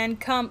 "Hey man,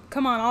 come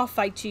on, I'll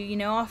fight you, you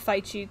know, I'll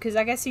fight you." Because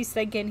I guess he's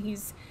thinking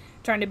he's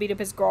trying to beat up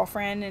his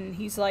girlfriend, and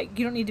he's like,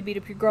 "You don't need to beat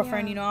up your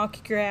girlfriend, you know, I'll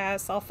kick your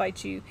ass, I'll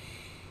fight you."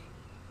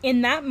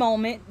 In that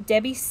moment,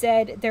 Debbie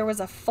said there was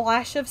a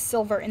flash of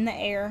silver in the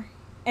air,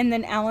 and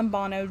then Alan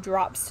Bono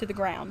drops to the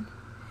ground.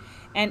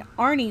 And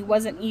Arne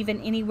wasn't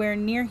even anywhere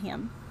near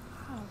him.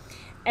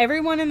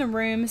 Everyone in the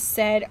room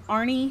said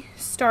Arne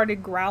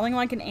started growling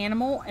like an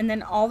animal and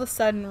then all of a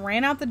sudden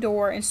ran out the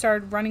door and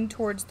started running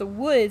towards the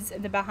woods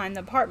behind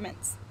the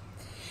apartments.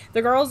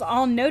 The girls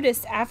all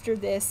noticed after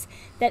this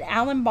that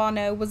Alan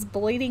Bono was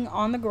bleeding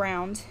on the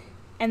ground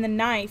and the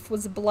knife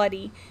was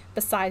bloody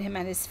beside him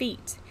at his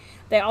feet.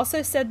 They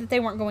also said that they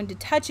weren't going to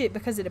touch it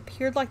because it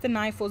appeared like the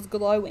knife was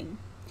glowing.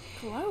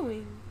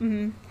 Glowing?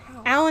 Mm-hmm.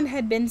 Alan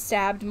had been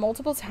stabbed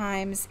multiple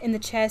times in the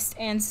chest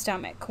and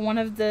stomach. One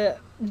of the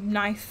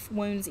knife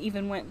wounds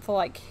even went from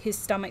like his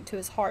stomach to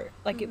his heart,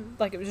 like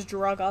it was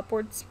drug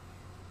upwards.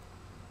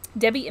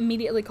 Debbie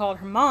immediately called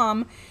her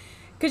mom,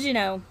 because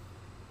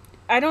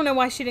I don't know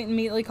why she didn't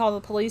immediately call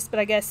the police, but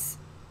I guess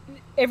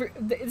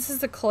this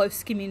is a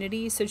close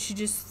community, so she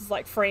just was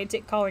like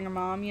frantic calling her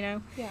mom. Yeah.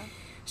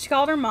 She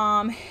called her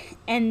mom,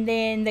 and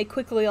then they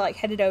quickly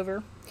headed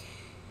over.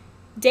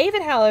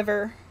 David,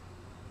 however,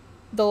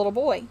 the little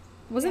boy,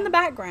 was in the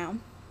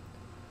background,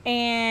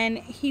 and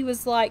he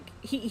was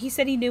he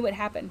said he knew what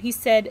happened. He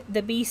said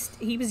the beast,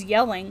 he was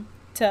yelling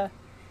to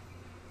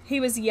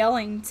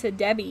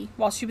Debbie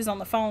while she was on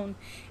the phone,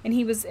 and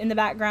he was in the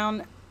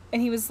background,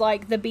 and he was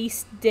like, the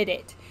beast did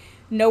it.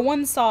 No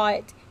one saw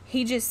it.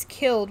 He just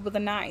killed with a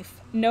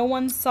knife. No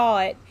one saw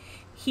it.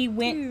 He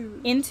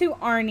went into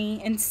Arne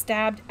and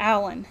stabbed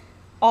Alan.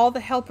 All the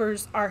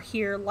helpers are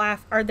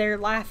there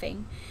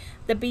laughing.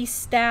 The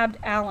beast stabbed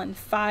Alan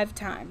 5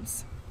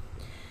 times.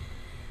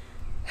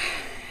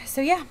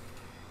 So yeah.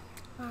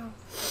 Wow.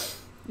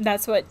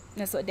 That's what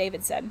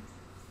David said.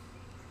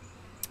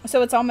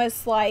 So it's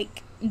almost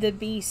like the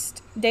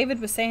beast, David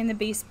was saying the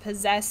beast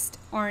possessed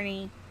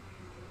Arne,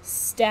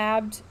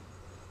 stabbed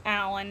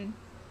Alan,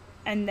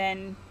 and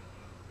then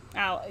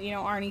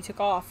Arne took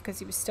off because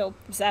he was still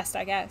possessed,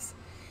 I guess.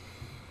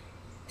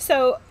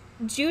 So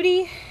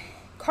Judy,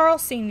 Carl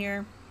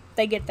Sr.,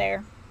 they get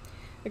there.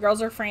 The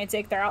girls are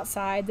frantic. They're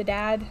outside. The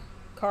dad,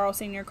 Carl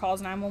Sr.,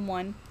 calls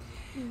 911.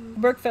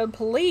 Brookfield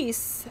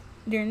police,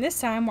 during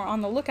this time, were on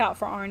the lookout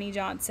for Arne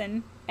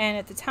Johnson. And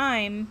at the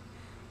time,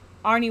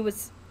 Alan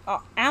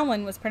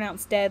was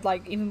pronounced dead,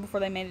 even before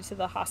they made it to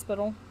the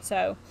hospital.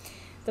 So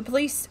the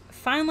police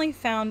finally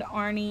found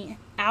Arne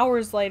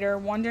hours later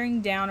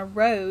wandering down a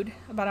road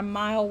about a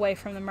mile away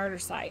from the murder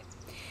site.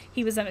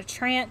 He was in a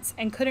trance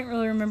and couldn't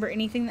really remember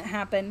anything that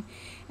happened.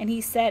 And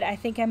he said, "I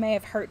think I may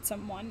have hurt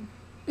someone,"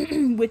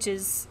 which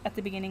is at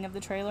the beginning of the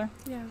trailer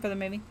for the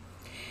movie.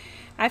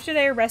 After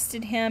they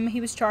arrested him,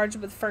 he was charged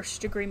with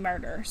first-degree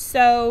murder.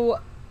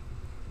 So,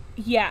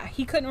 yeah,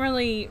 he couldn't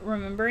really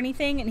remember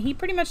anything, and he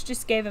pretty much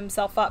just gave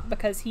himself up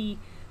because he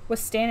was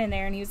standing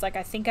there, and he was like,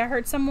 "I think I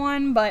hurt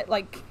someone," but,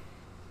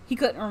 he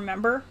couldn't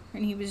remember,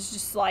 and he was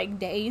just,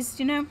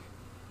 dazed,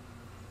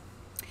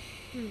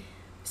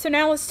 So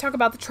now let's talk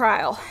about the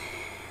trial.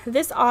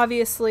 This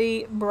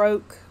obviously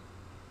broke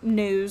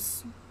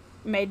news,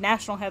 made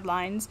national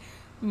headlines.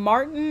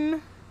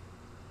 Martin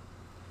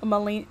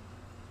Manella,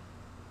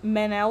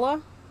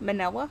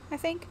 I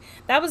think.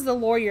 That was the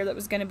lawyer that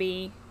was going to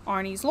be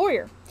Arnie's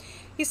lawyer.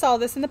 He saw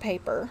this in the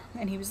paper,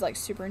 and he was,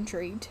 super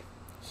intrigued.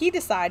 He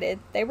decided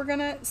they were going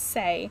to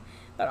say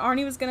that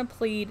Arne was going to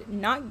plead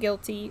not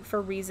guilty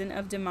for reason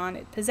of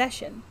demonic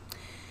possession.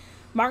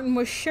 Martin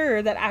was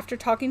sure that after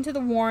talking to the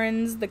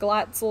Warrens, the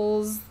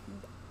Glatzels,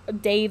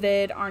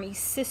 David, Arnie's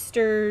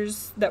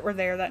sisters that were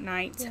there that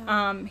night,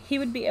 he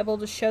would be able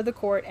to show the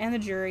court and the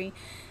jury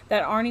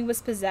that Arne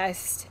was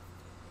possessed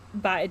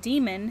by a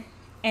demon,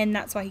 and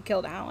that's why he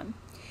killed Alan.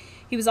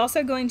 He was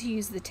also going to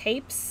use the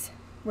tapes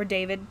where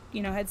David,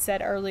 had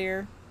said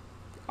earlier,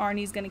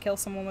 Arnie's going to kill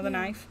someone with a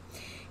knife.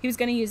 He was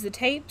going to use the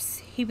tapes.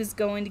 He was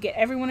going to get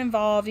everyone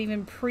involved,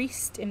 even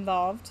priests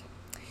involved.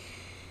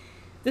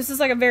 This is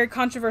a very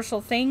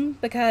controversial thing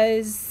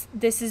because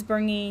this is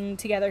bringing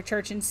together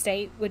church and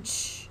state,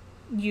 which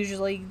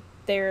usually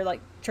they're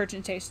church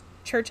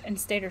and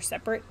state are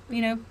separate.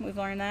 We've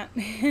learned that.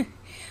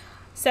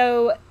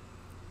 So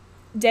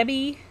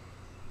Debbie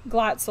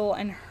Glatzel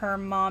and her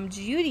mom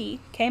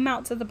Judy came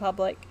out to the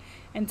public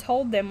and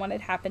told them what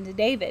had happened to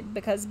David,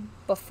 because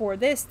before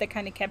this they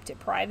kind of kept it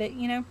private.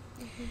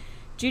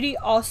 Judy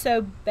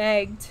also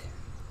begged,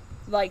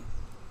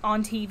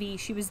 on TV,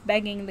 she was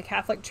begging the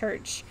Catholic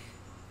Church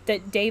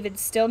that David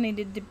still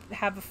needed to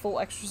have a full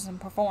exorcism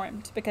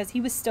performed because he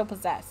was still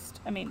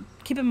possessed. I mean,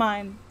 keep in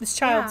mind, this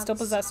child's still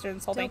possessed during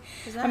this whole thing.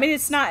 I mean,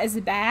 it's not as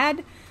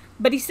bad,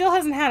 but he still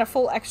hasn't had a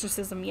full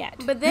exorcism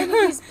yet. But then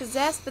he's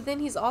possessed, but then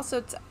he's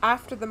also,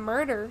 after the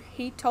murder,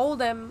 he told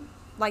them,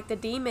 the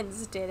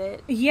demons did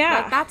it.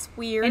 Yeah. That's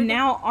weird. And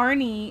now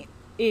Arne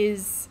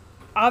is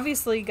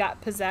obviously got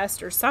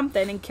possessed or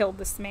something and killed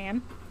this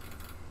man.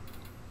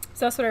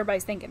 So that's what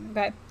everybody's thinking,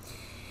 okay?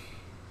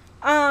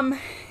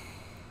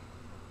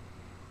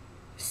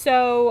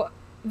 So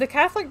the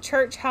Catholic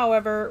Church,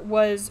 however,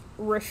 was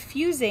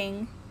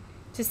refusing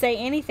to say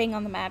anything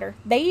on the matter.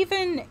 They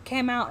even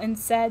came out and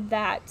said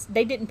that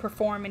they didn't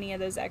perform any of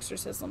those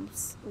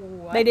exorcisms.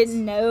 What? They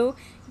didn't know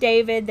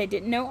David. They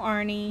didn't know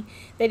Arne.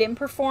 They didn't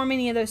perform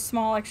any of those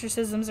small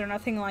exorcisms or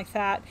nothing like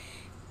that.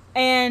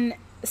 And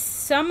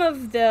some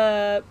of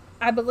the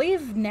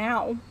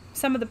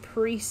some of the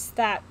priests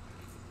that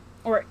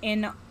were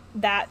in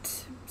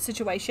that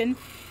situation,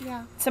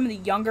 Yeah. some of the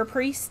younger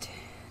priests,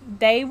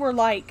 they were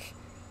like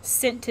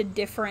sent to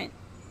different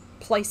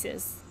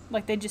places.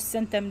 Like they just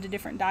sent them to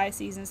different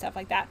dioceses and stuff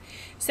like that.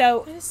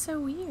 So That is so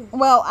weird.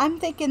 well, I'm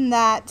thinking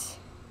that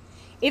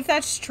if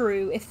that's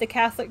true, if the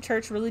Catholic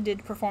Church really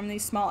did perform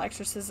these small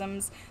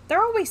exorcisms,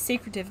 they're always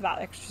secretive about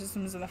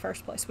exorcisms in the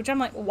first place, which I'm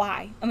like,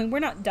 why? I mean, we're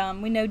not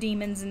dumb. We know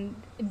demons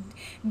and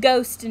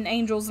ghosts and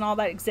angels and all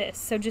that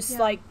exists. So just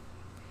like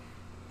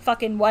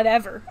fucking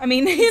whatever. I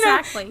mean,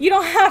 Exactly. you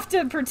don't have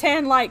to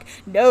pretend like,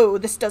 no,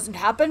 this doesn't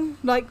happen.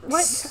 Like,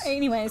 what?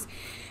 Anyways,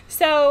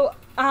 so,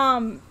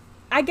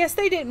 I guess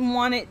they didn't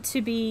want it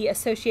to be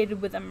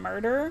associated with a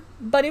murder,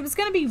 but it was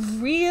going to be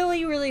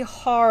really, really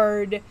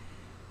hard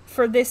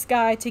for this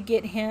guy to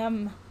get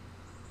him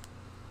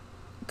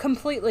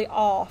completely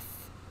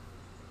off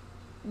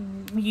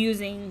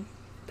using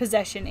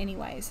possession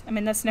anyways. I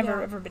mean, that's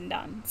never ever been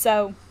done.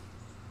 So,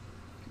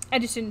 I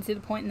just didn't see the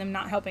point in them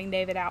not helping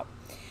David out.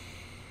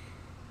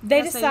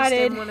 They decided... They just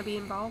didn't want to be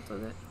involved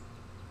with it.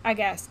 I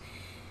guess.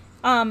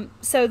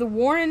 So the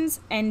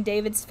Warrens and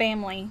David's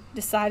family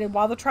decided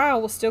while the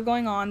trial was still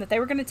going on that they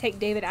were going to take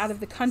David out of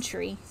the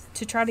country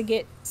to try to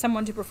get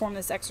someone to perform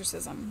this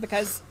exorcism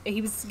because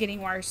he was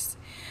getting worse.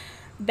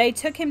 They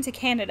took him to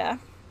Canada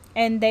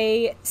and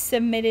they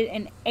submitted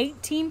an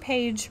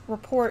 18-page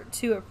report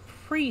to a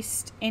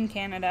priest in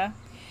Canada.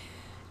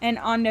 And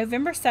on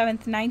November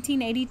 7th,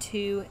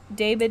 1982,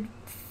 David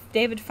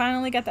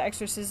finally got the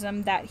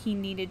exorcism that he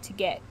needed to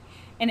get.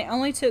 And it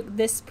only took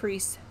this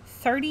priest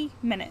 30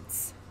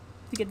 minutes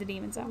to get the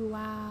demons out.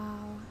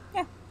 Wow.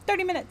 Yeah,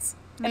 30 minutes.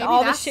 Maybe and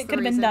all this that's shit the could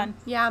have been reason. done.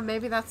 Yeah,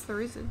 maybe that's the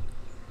reason.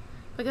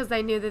 Because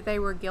they knew that they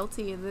were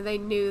guilty and they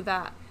knew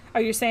that...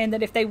 Are you saying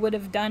that if they would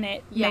have done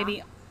it,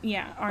 maybe...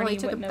 Yeah, Arne only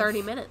took him wouldn't 30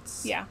 have...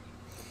 minutes. Yeah.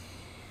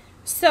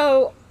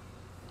 So,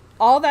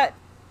 all the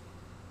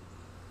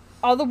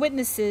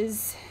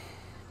witnesses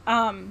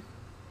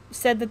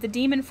said that the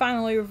demon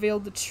finally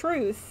revealed the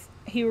truth.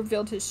 He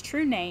revealed his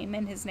true name,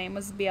 and his name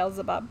was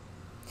Beelzebub,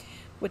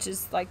 which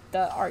is like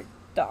the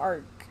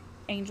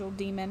archangel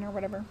demon or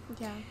whatever.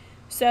 Yeah.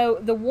 So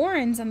the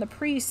Warrens and the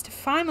priest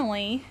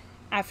finally,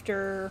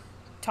 after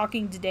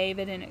talking to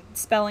David and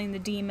expelling the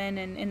demon,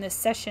 and in this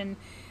session,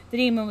 the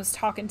demon was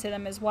talking to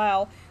them as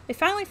well, they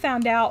finally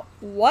found out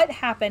what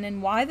happened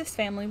and why this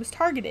family was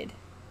targeted.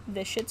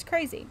 This shit's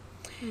crazy.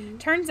 Mm-hmm.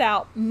 Turns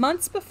out,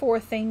 months before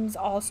things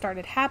all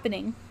started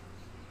happening,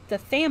 the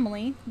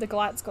family, the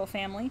Glatzel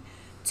family,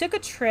 took a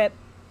trip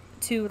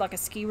to like a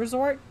ski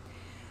resort.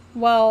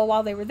 Well,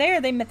 while they were there,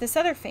 they met this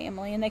other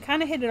family, and they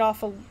kind of hit it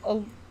off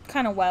a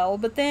kind of well,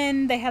 but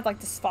then they had like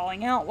this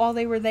falling out while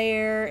they were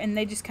there, and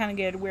they just kind of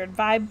get a weird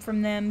vibe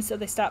from them, so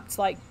they stopped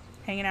like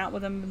hanging out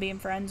with them and being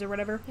friends or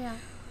whatever. Yeah.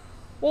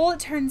 Well,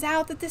 it turns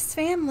out that this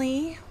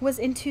family was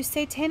into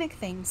satanic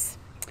things,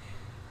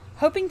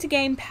 hoping to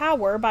gain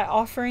power by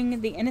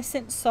offering the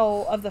innocent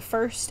soul of the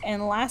first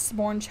and last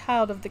born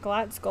child of the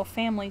Glatzel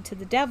family to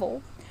the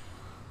devil.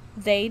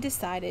 They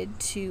decided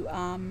to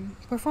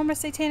perform a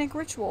satanic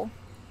ritual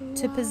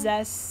to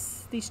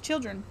possess these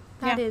children.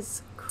 That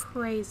is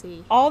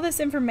crazy. All this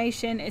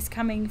information is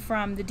coming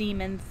from the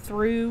demon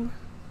through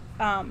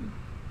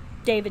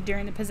David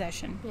during the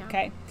possession. Yeah.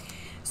 Okay.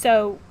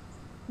 So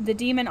the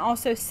demon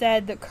also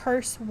said the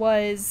curse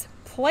was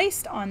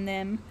placed on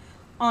them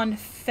on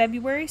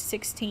February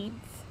 16th,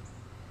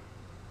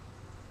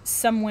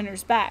 some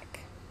winters back,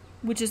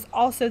 which is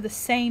also the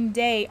same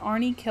day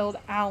Arne killed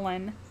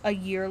Alan a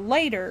year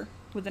later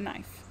with a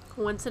knife.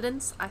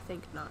 Coincidence? I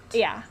think not.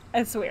 Yeah,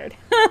 that's weird.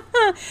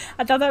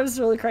 I thought that was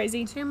really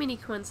crazy. Too many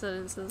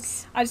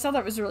coincidences. I just thought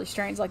that was really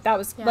strange. Like, that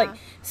was, like,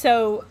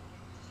 so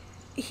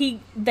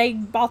they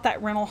bought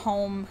that rental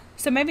home.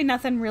 So maybe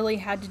nothing really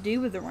had to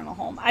do with the rental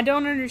home. I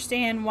don't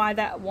understand why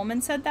that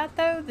woman said that,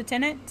 though, the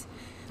tenant,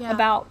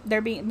 about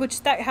there being,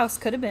 which that house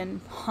could have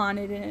been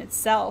haunted in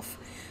itself.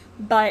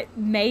 But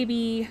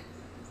maybe,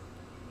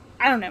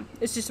 I don't know.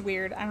 It's just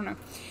weird. I don't know.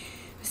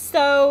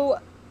 So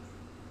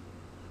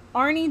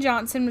Arne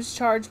Johnson was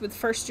charged with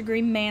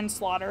first-degree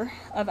manslaughter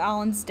of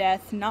Alan's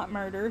death, not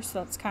murder,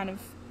 so that's kind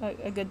of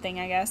a good thing,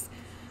 I guess.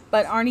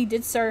 But Arne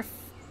did serve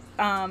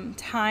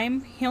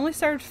time. He only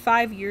served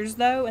 5 years,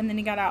 though, and then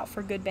he got out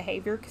for good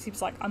behavior because he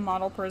was, like, a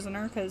model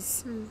prisoner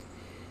because,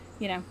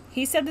 you know,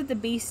 he said that the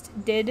beast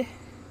did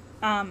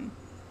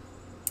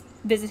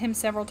visit him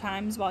several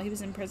times while he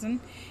was in prison,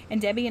 and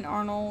Debbie and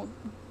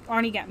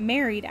Arne got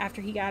married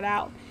after he got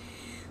out.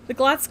 The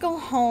Glatzel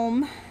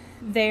home,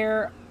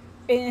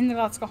 in the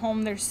Glatzel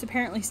home, there's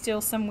apparently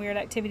still some weird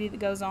activity that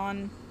goes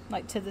on,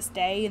 like, to this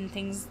day, and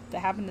things that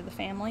happen to the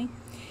family.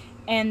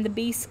 And the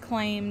beast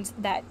claimed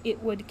that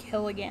it would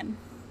kill again.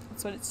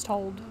 That's what it's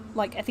told.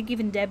 Like, I think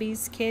even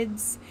Debbie's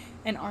kids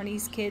and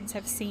Arnie's kids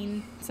have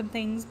seen some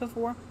things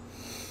before.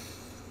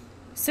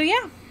 So,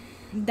 yeah.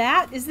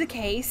 That is the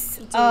case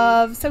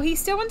of... So, he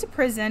still went to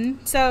prison.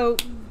 So,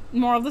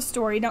 moral of the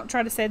story, don't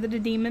try to say that a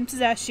demon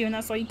possessed you and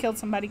that's why you killed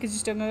somebody because you're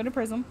still going to go to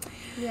prison.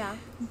 Yeah.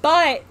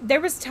 But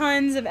there was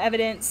tons of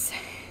evidence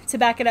to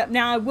back it up.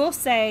 Now, I will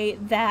say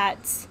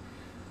that,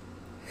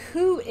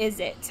 who is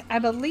it? I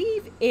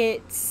believe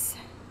it's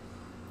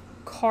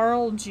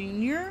Carl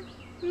Jr.,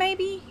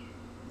 maybe?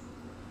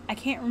 I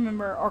can't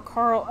remember. Or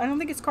Carl, I don't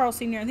think it's Carl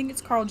Sr., I think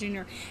it's Carl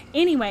Jr.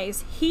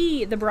 Anyways,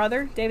 the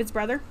brother, David's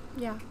brother.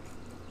 Yeah.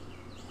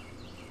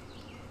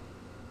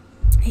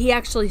 He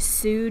actually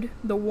sued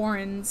the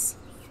Warrens,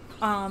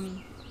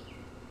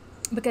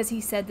 because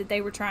he said that they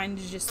were trying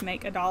to just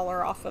make $1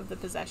 off of the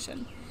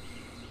possession,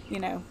 you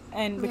know,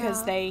 and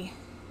because they,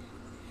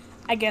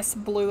 I guess,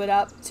 blew it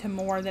up to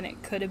more than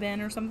it could have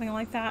been or something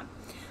like that.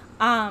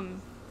 My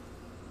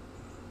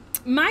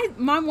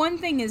one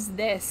thing is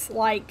this,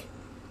 like,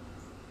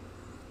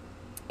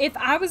 if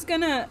I was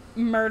gonna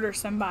murder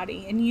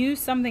somebody and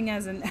use something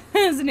as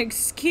an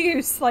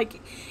excuse,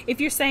 like, if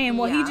you're saying,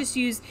 well, he just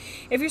used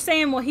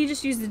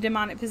the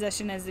demonic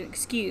possession as an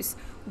excuse,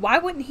 why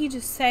wouldn't he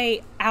just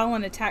say,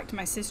 Alan attacked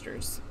my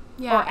sisters?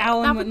 Yeah, or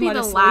Alan that would be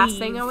the last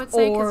thing I would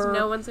say, because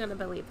no one's gonna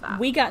believe that.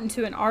 We got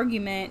into an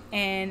argument,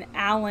 and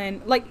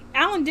Alan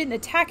didn't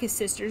attack his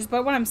sisters,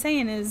 but what I'm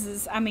saying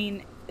is I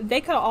mean, they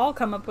could have all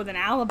come up with an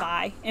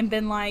alibi and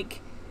been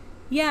like,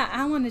 yeah,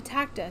 Alan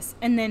attacked us,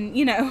 and then,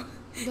 you know.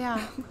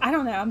 Yeah. I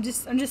don't know. I'm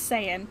just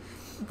saying.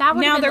 That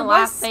would have been the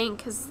last thing,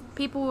 because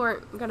people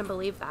weren't going to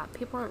believe that.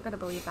 People weren't going to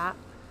believe that.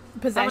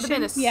 Possession? That would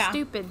have been a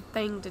stupid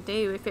thing to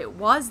do if it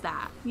was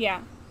that. Yeah.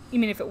 You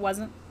mean if it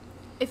wasn't?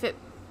 If it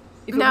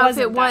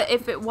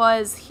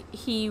was,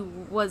 he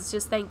was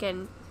just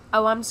thinking,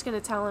 oh, I'm just going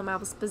to tell him I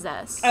was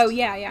possessed. Oh,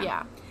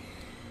 yeah.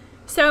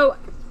 So,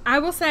 I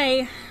will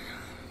say,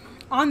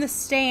 on the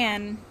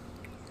stand,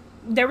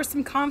 there were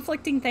some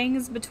conflicting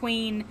things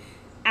between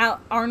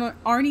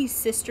Arnie's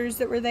sisters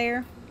that were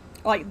there,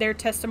 like their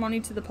testimony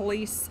to the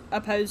police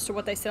opposed to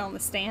what they said on the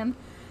stand.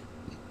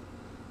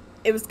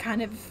 It was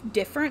kind of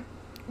different,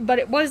 but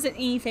it wasn't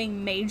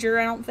anything major,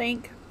 I don't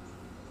think.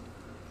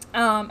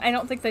 I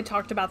don't think they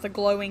talked about the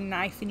glowing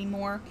knife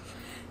anymore.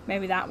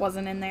 Maybe that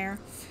wasn't in there.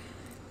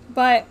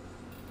 But,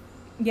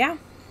 yeah.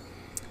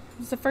 It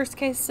was the first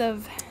case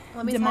of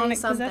demonic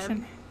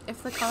possession.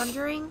 If The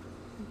Conjuring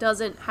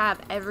doesn't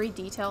have every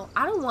detail,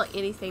 I don't want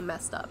anything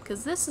messed up,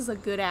 because this is a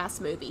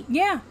good-ass movie.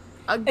 Yeah.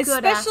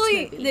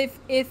 Especially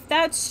if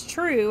that's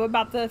true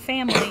about the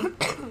family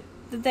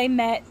that they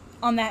met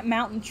on that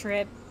mountain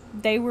trip.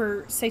 They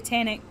were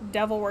satanic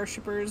devil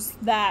worshippers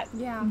that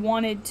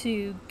wanted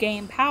to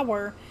gain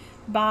power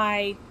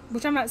by,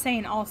 which I'm not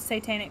saying all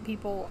satanic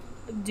people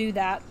do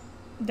that.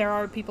 There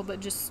are people that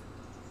just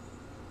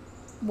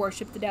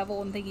worship the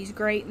devil and think he's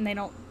great, and they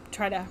don't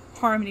try to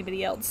harm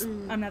anybody else.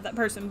 I'm not that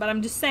person, but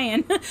I'm just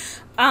saying,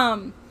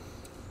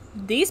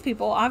 these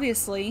people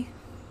obviously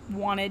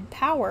wanted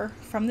power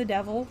from the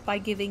devil by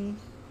giving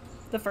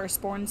the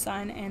firstborn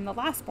son and the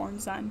lastborn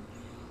son,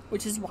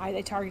 which is why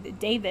they targeted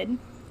David.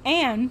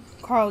 And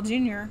Carl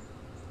Jr.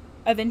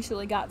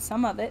 eventually got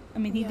some of it. I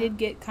mean, he did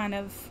get kind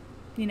of,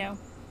 you know,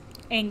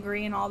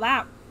 angry and all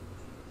that.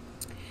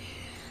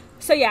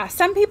 So, yeah,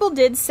 some people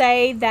did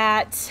say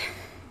that,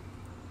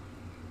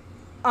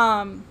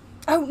 oh,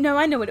 no,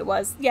 I know what it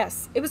was.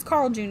 Yes, it was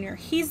Carl Jr.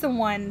 He's the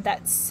one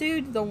that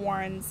sued the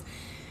Warrens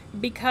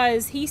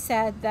because he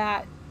said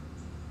that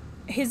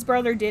his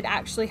brother did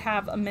actually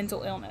have a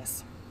mental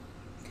illness.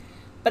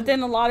 But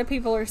then a lot of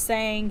people are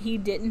saying he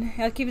didn't.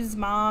 Like, he was his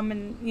mom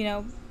and, you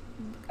know,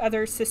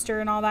 other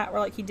sister and all that were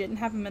like, he didn't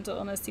have a mental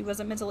illness. He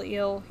wasn't mentally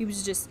ill. He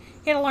was just,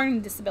 he had a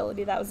learning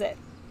disability. That was it.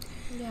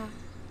 Yeah.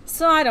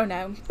 So, I don't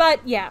know.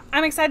 But, yeah,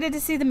 I'm excited to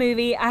see the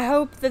movie. I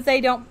hope that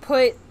they don't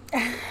put,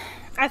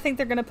 I think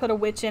they're going to put a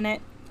witch in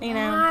it. You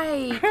know?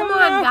 Why? Come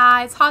on,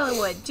 guys.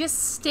 Hollywood.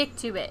 Just stick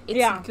to it.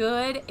 It's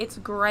good. It's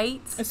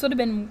great. This would have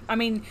been, I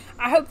mean,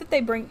 I hope that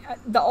they bring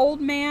the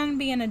old man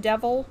being a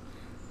devil.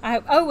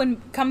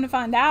 And come to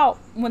find out,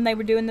 when they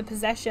were doing the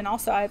possession,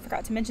 also, I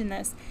forgot to mention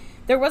this,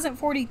 there wasn't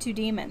 42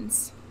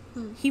 demons.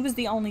 He was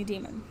the only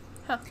demon.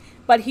 Huh.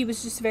 But he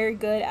was just very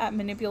good at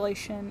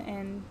manipulation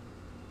and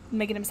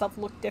making himself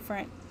look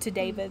different to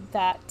David,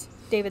 that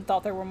David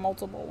thought there were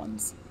multiple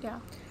ones. Yeah.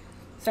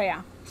 So,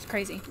 yeah, it's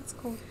crazy. It's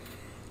cool.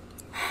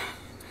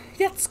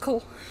 That's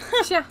cool.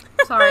 Yeah,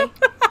 sorry.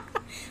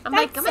 I'm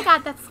like, oh my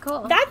god, that's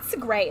cool. That's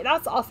great.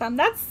 That's awesome.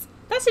 That's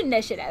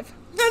initiative.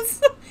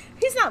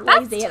 He's not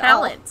lazy at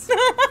all. That's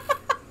talent.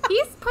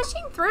 He's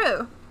pushing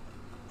through.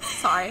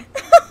 Sorry.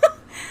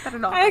 Better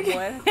not.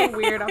 Okay. I feel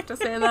weird after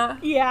saying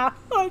that. Yeah.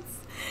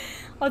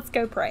 Let's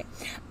go pray.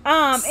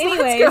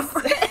 Anyways. Let's go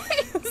pray.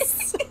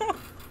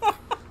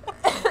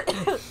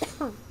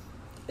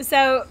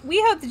 So,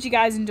 we hope that you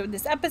guys enjoyed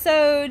this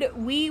episode.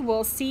 We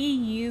will see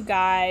you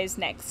guys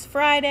next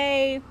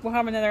Friday. We'll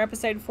have another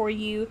episode for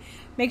you.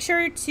 Make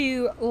sure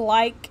to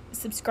like,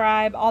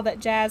 subscribe, all that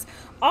jazz.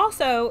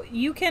 Also,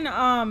 you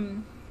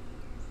can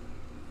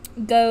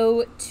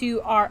go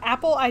to our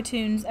Apple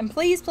iTunes and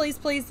please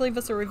leave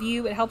us a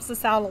review. It helps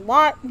us out a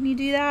lot when you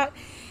do that.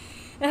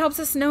 It helps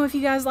us know if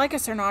you guys like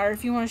us or not, or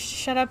if you want to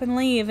shut up and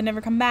leave and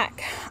never come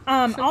back.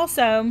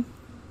 Also,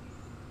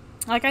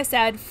 like I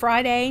said,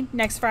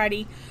 next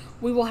Friday,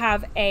 we will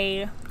have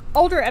a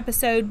older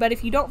episode, but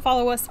if you don't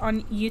follow us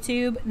on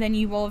YouTube, then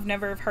you will have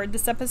never have heard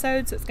this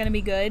episode, so it's going to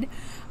be good.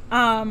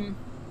 And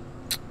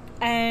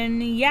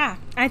yeah,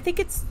 I think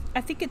it's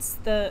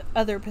the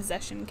other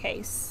possession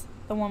case,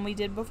 the one we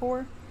did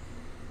before.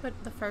 But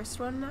the first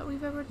one that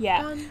we've ever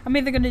Yeah, done? I'm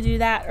either going to do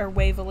that or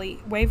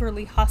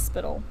Waverly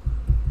Hospital.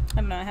 I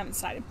don't know, I haven't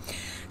decided.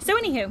 So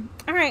anywho,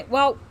 all right,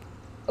 well,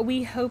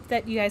 we hope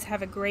that you guys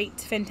have a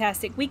great,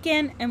 fantastic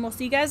weekend, and we'll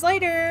see you guys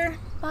later.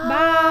 Bye.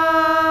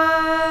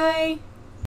 Bye.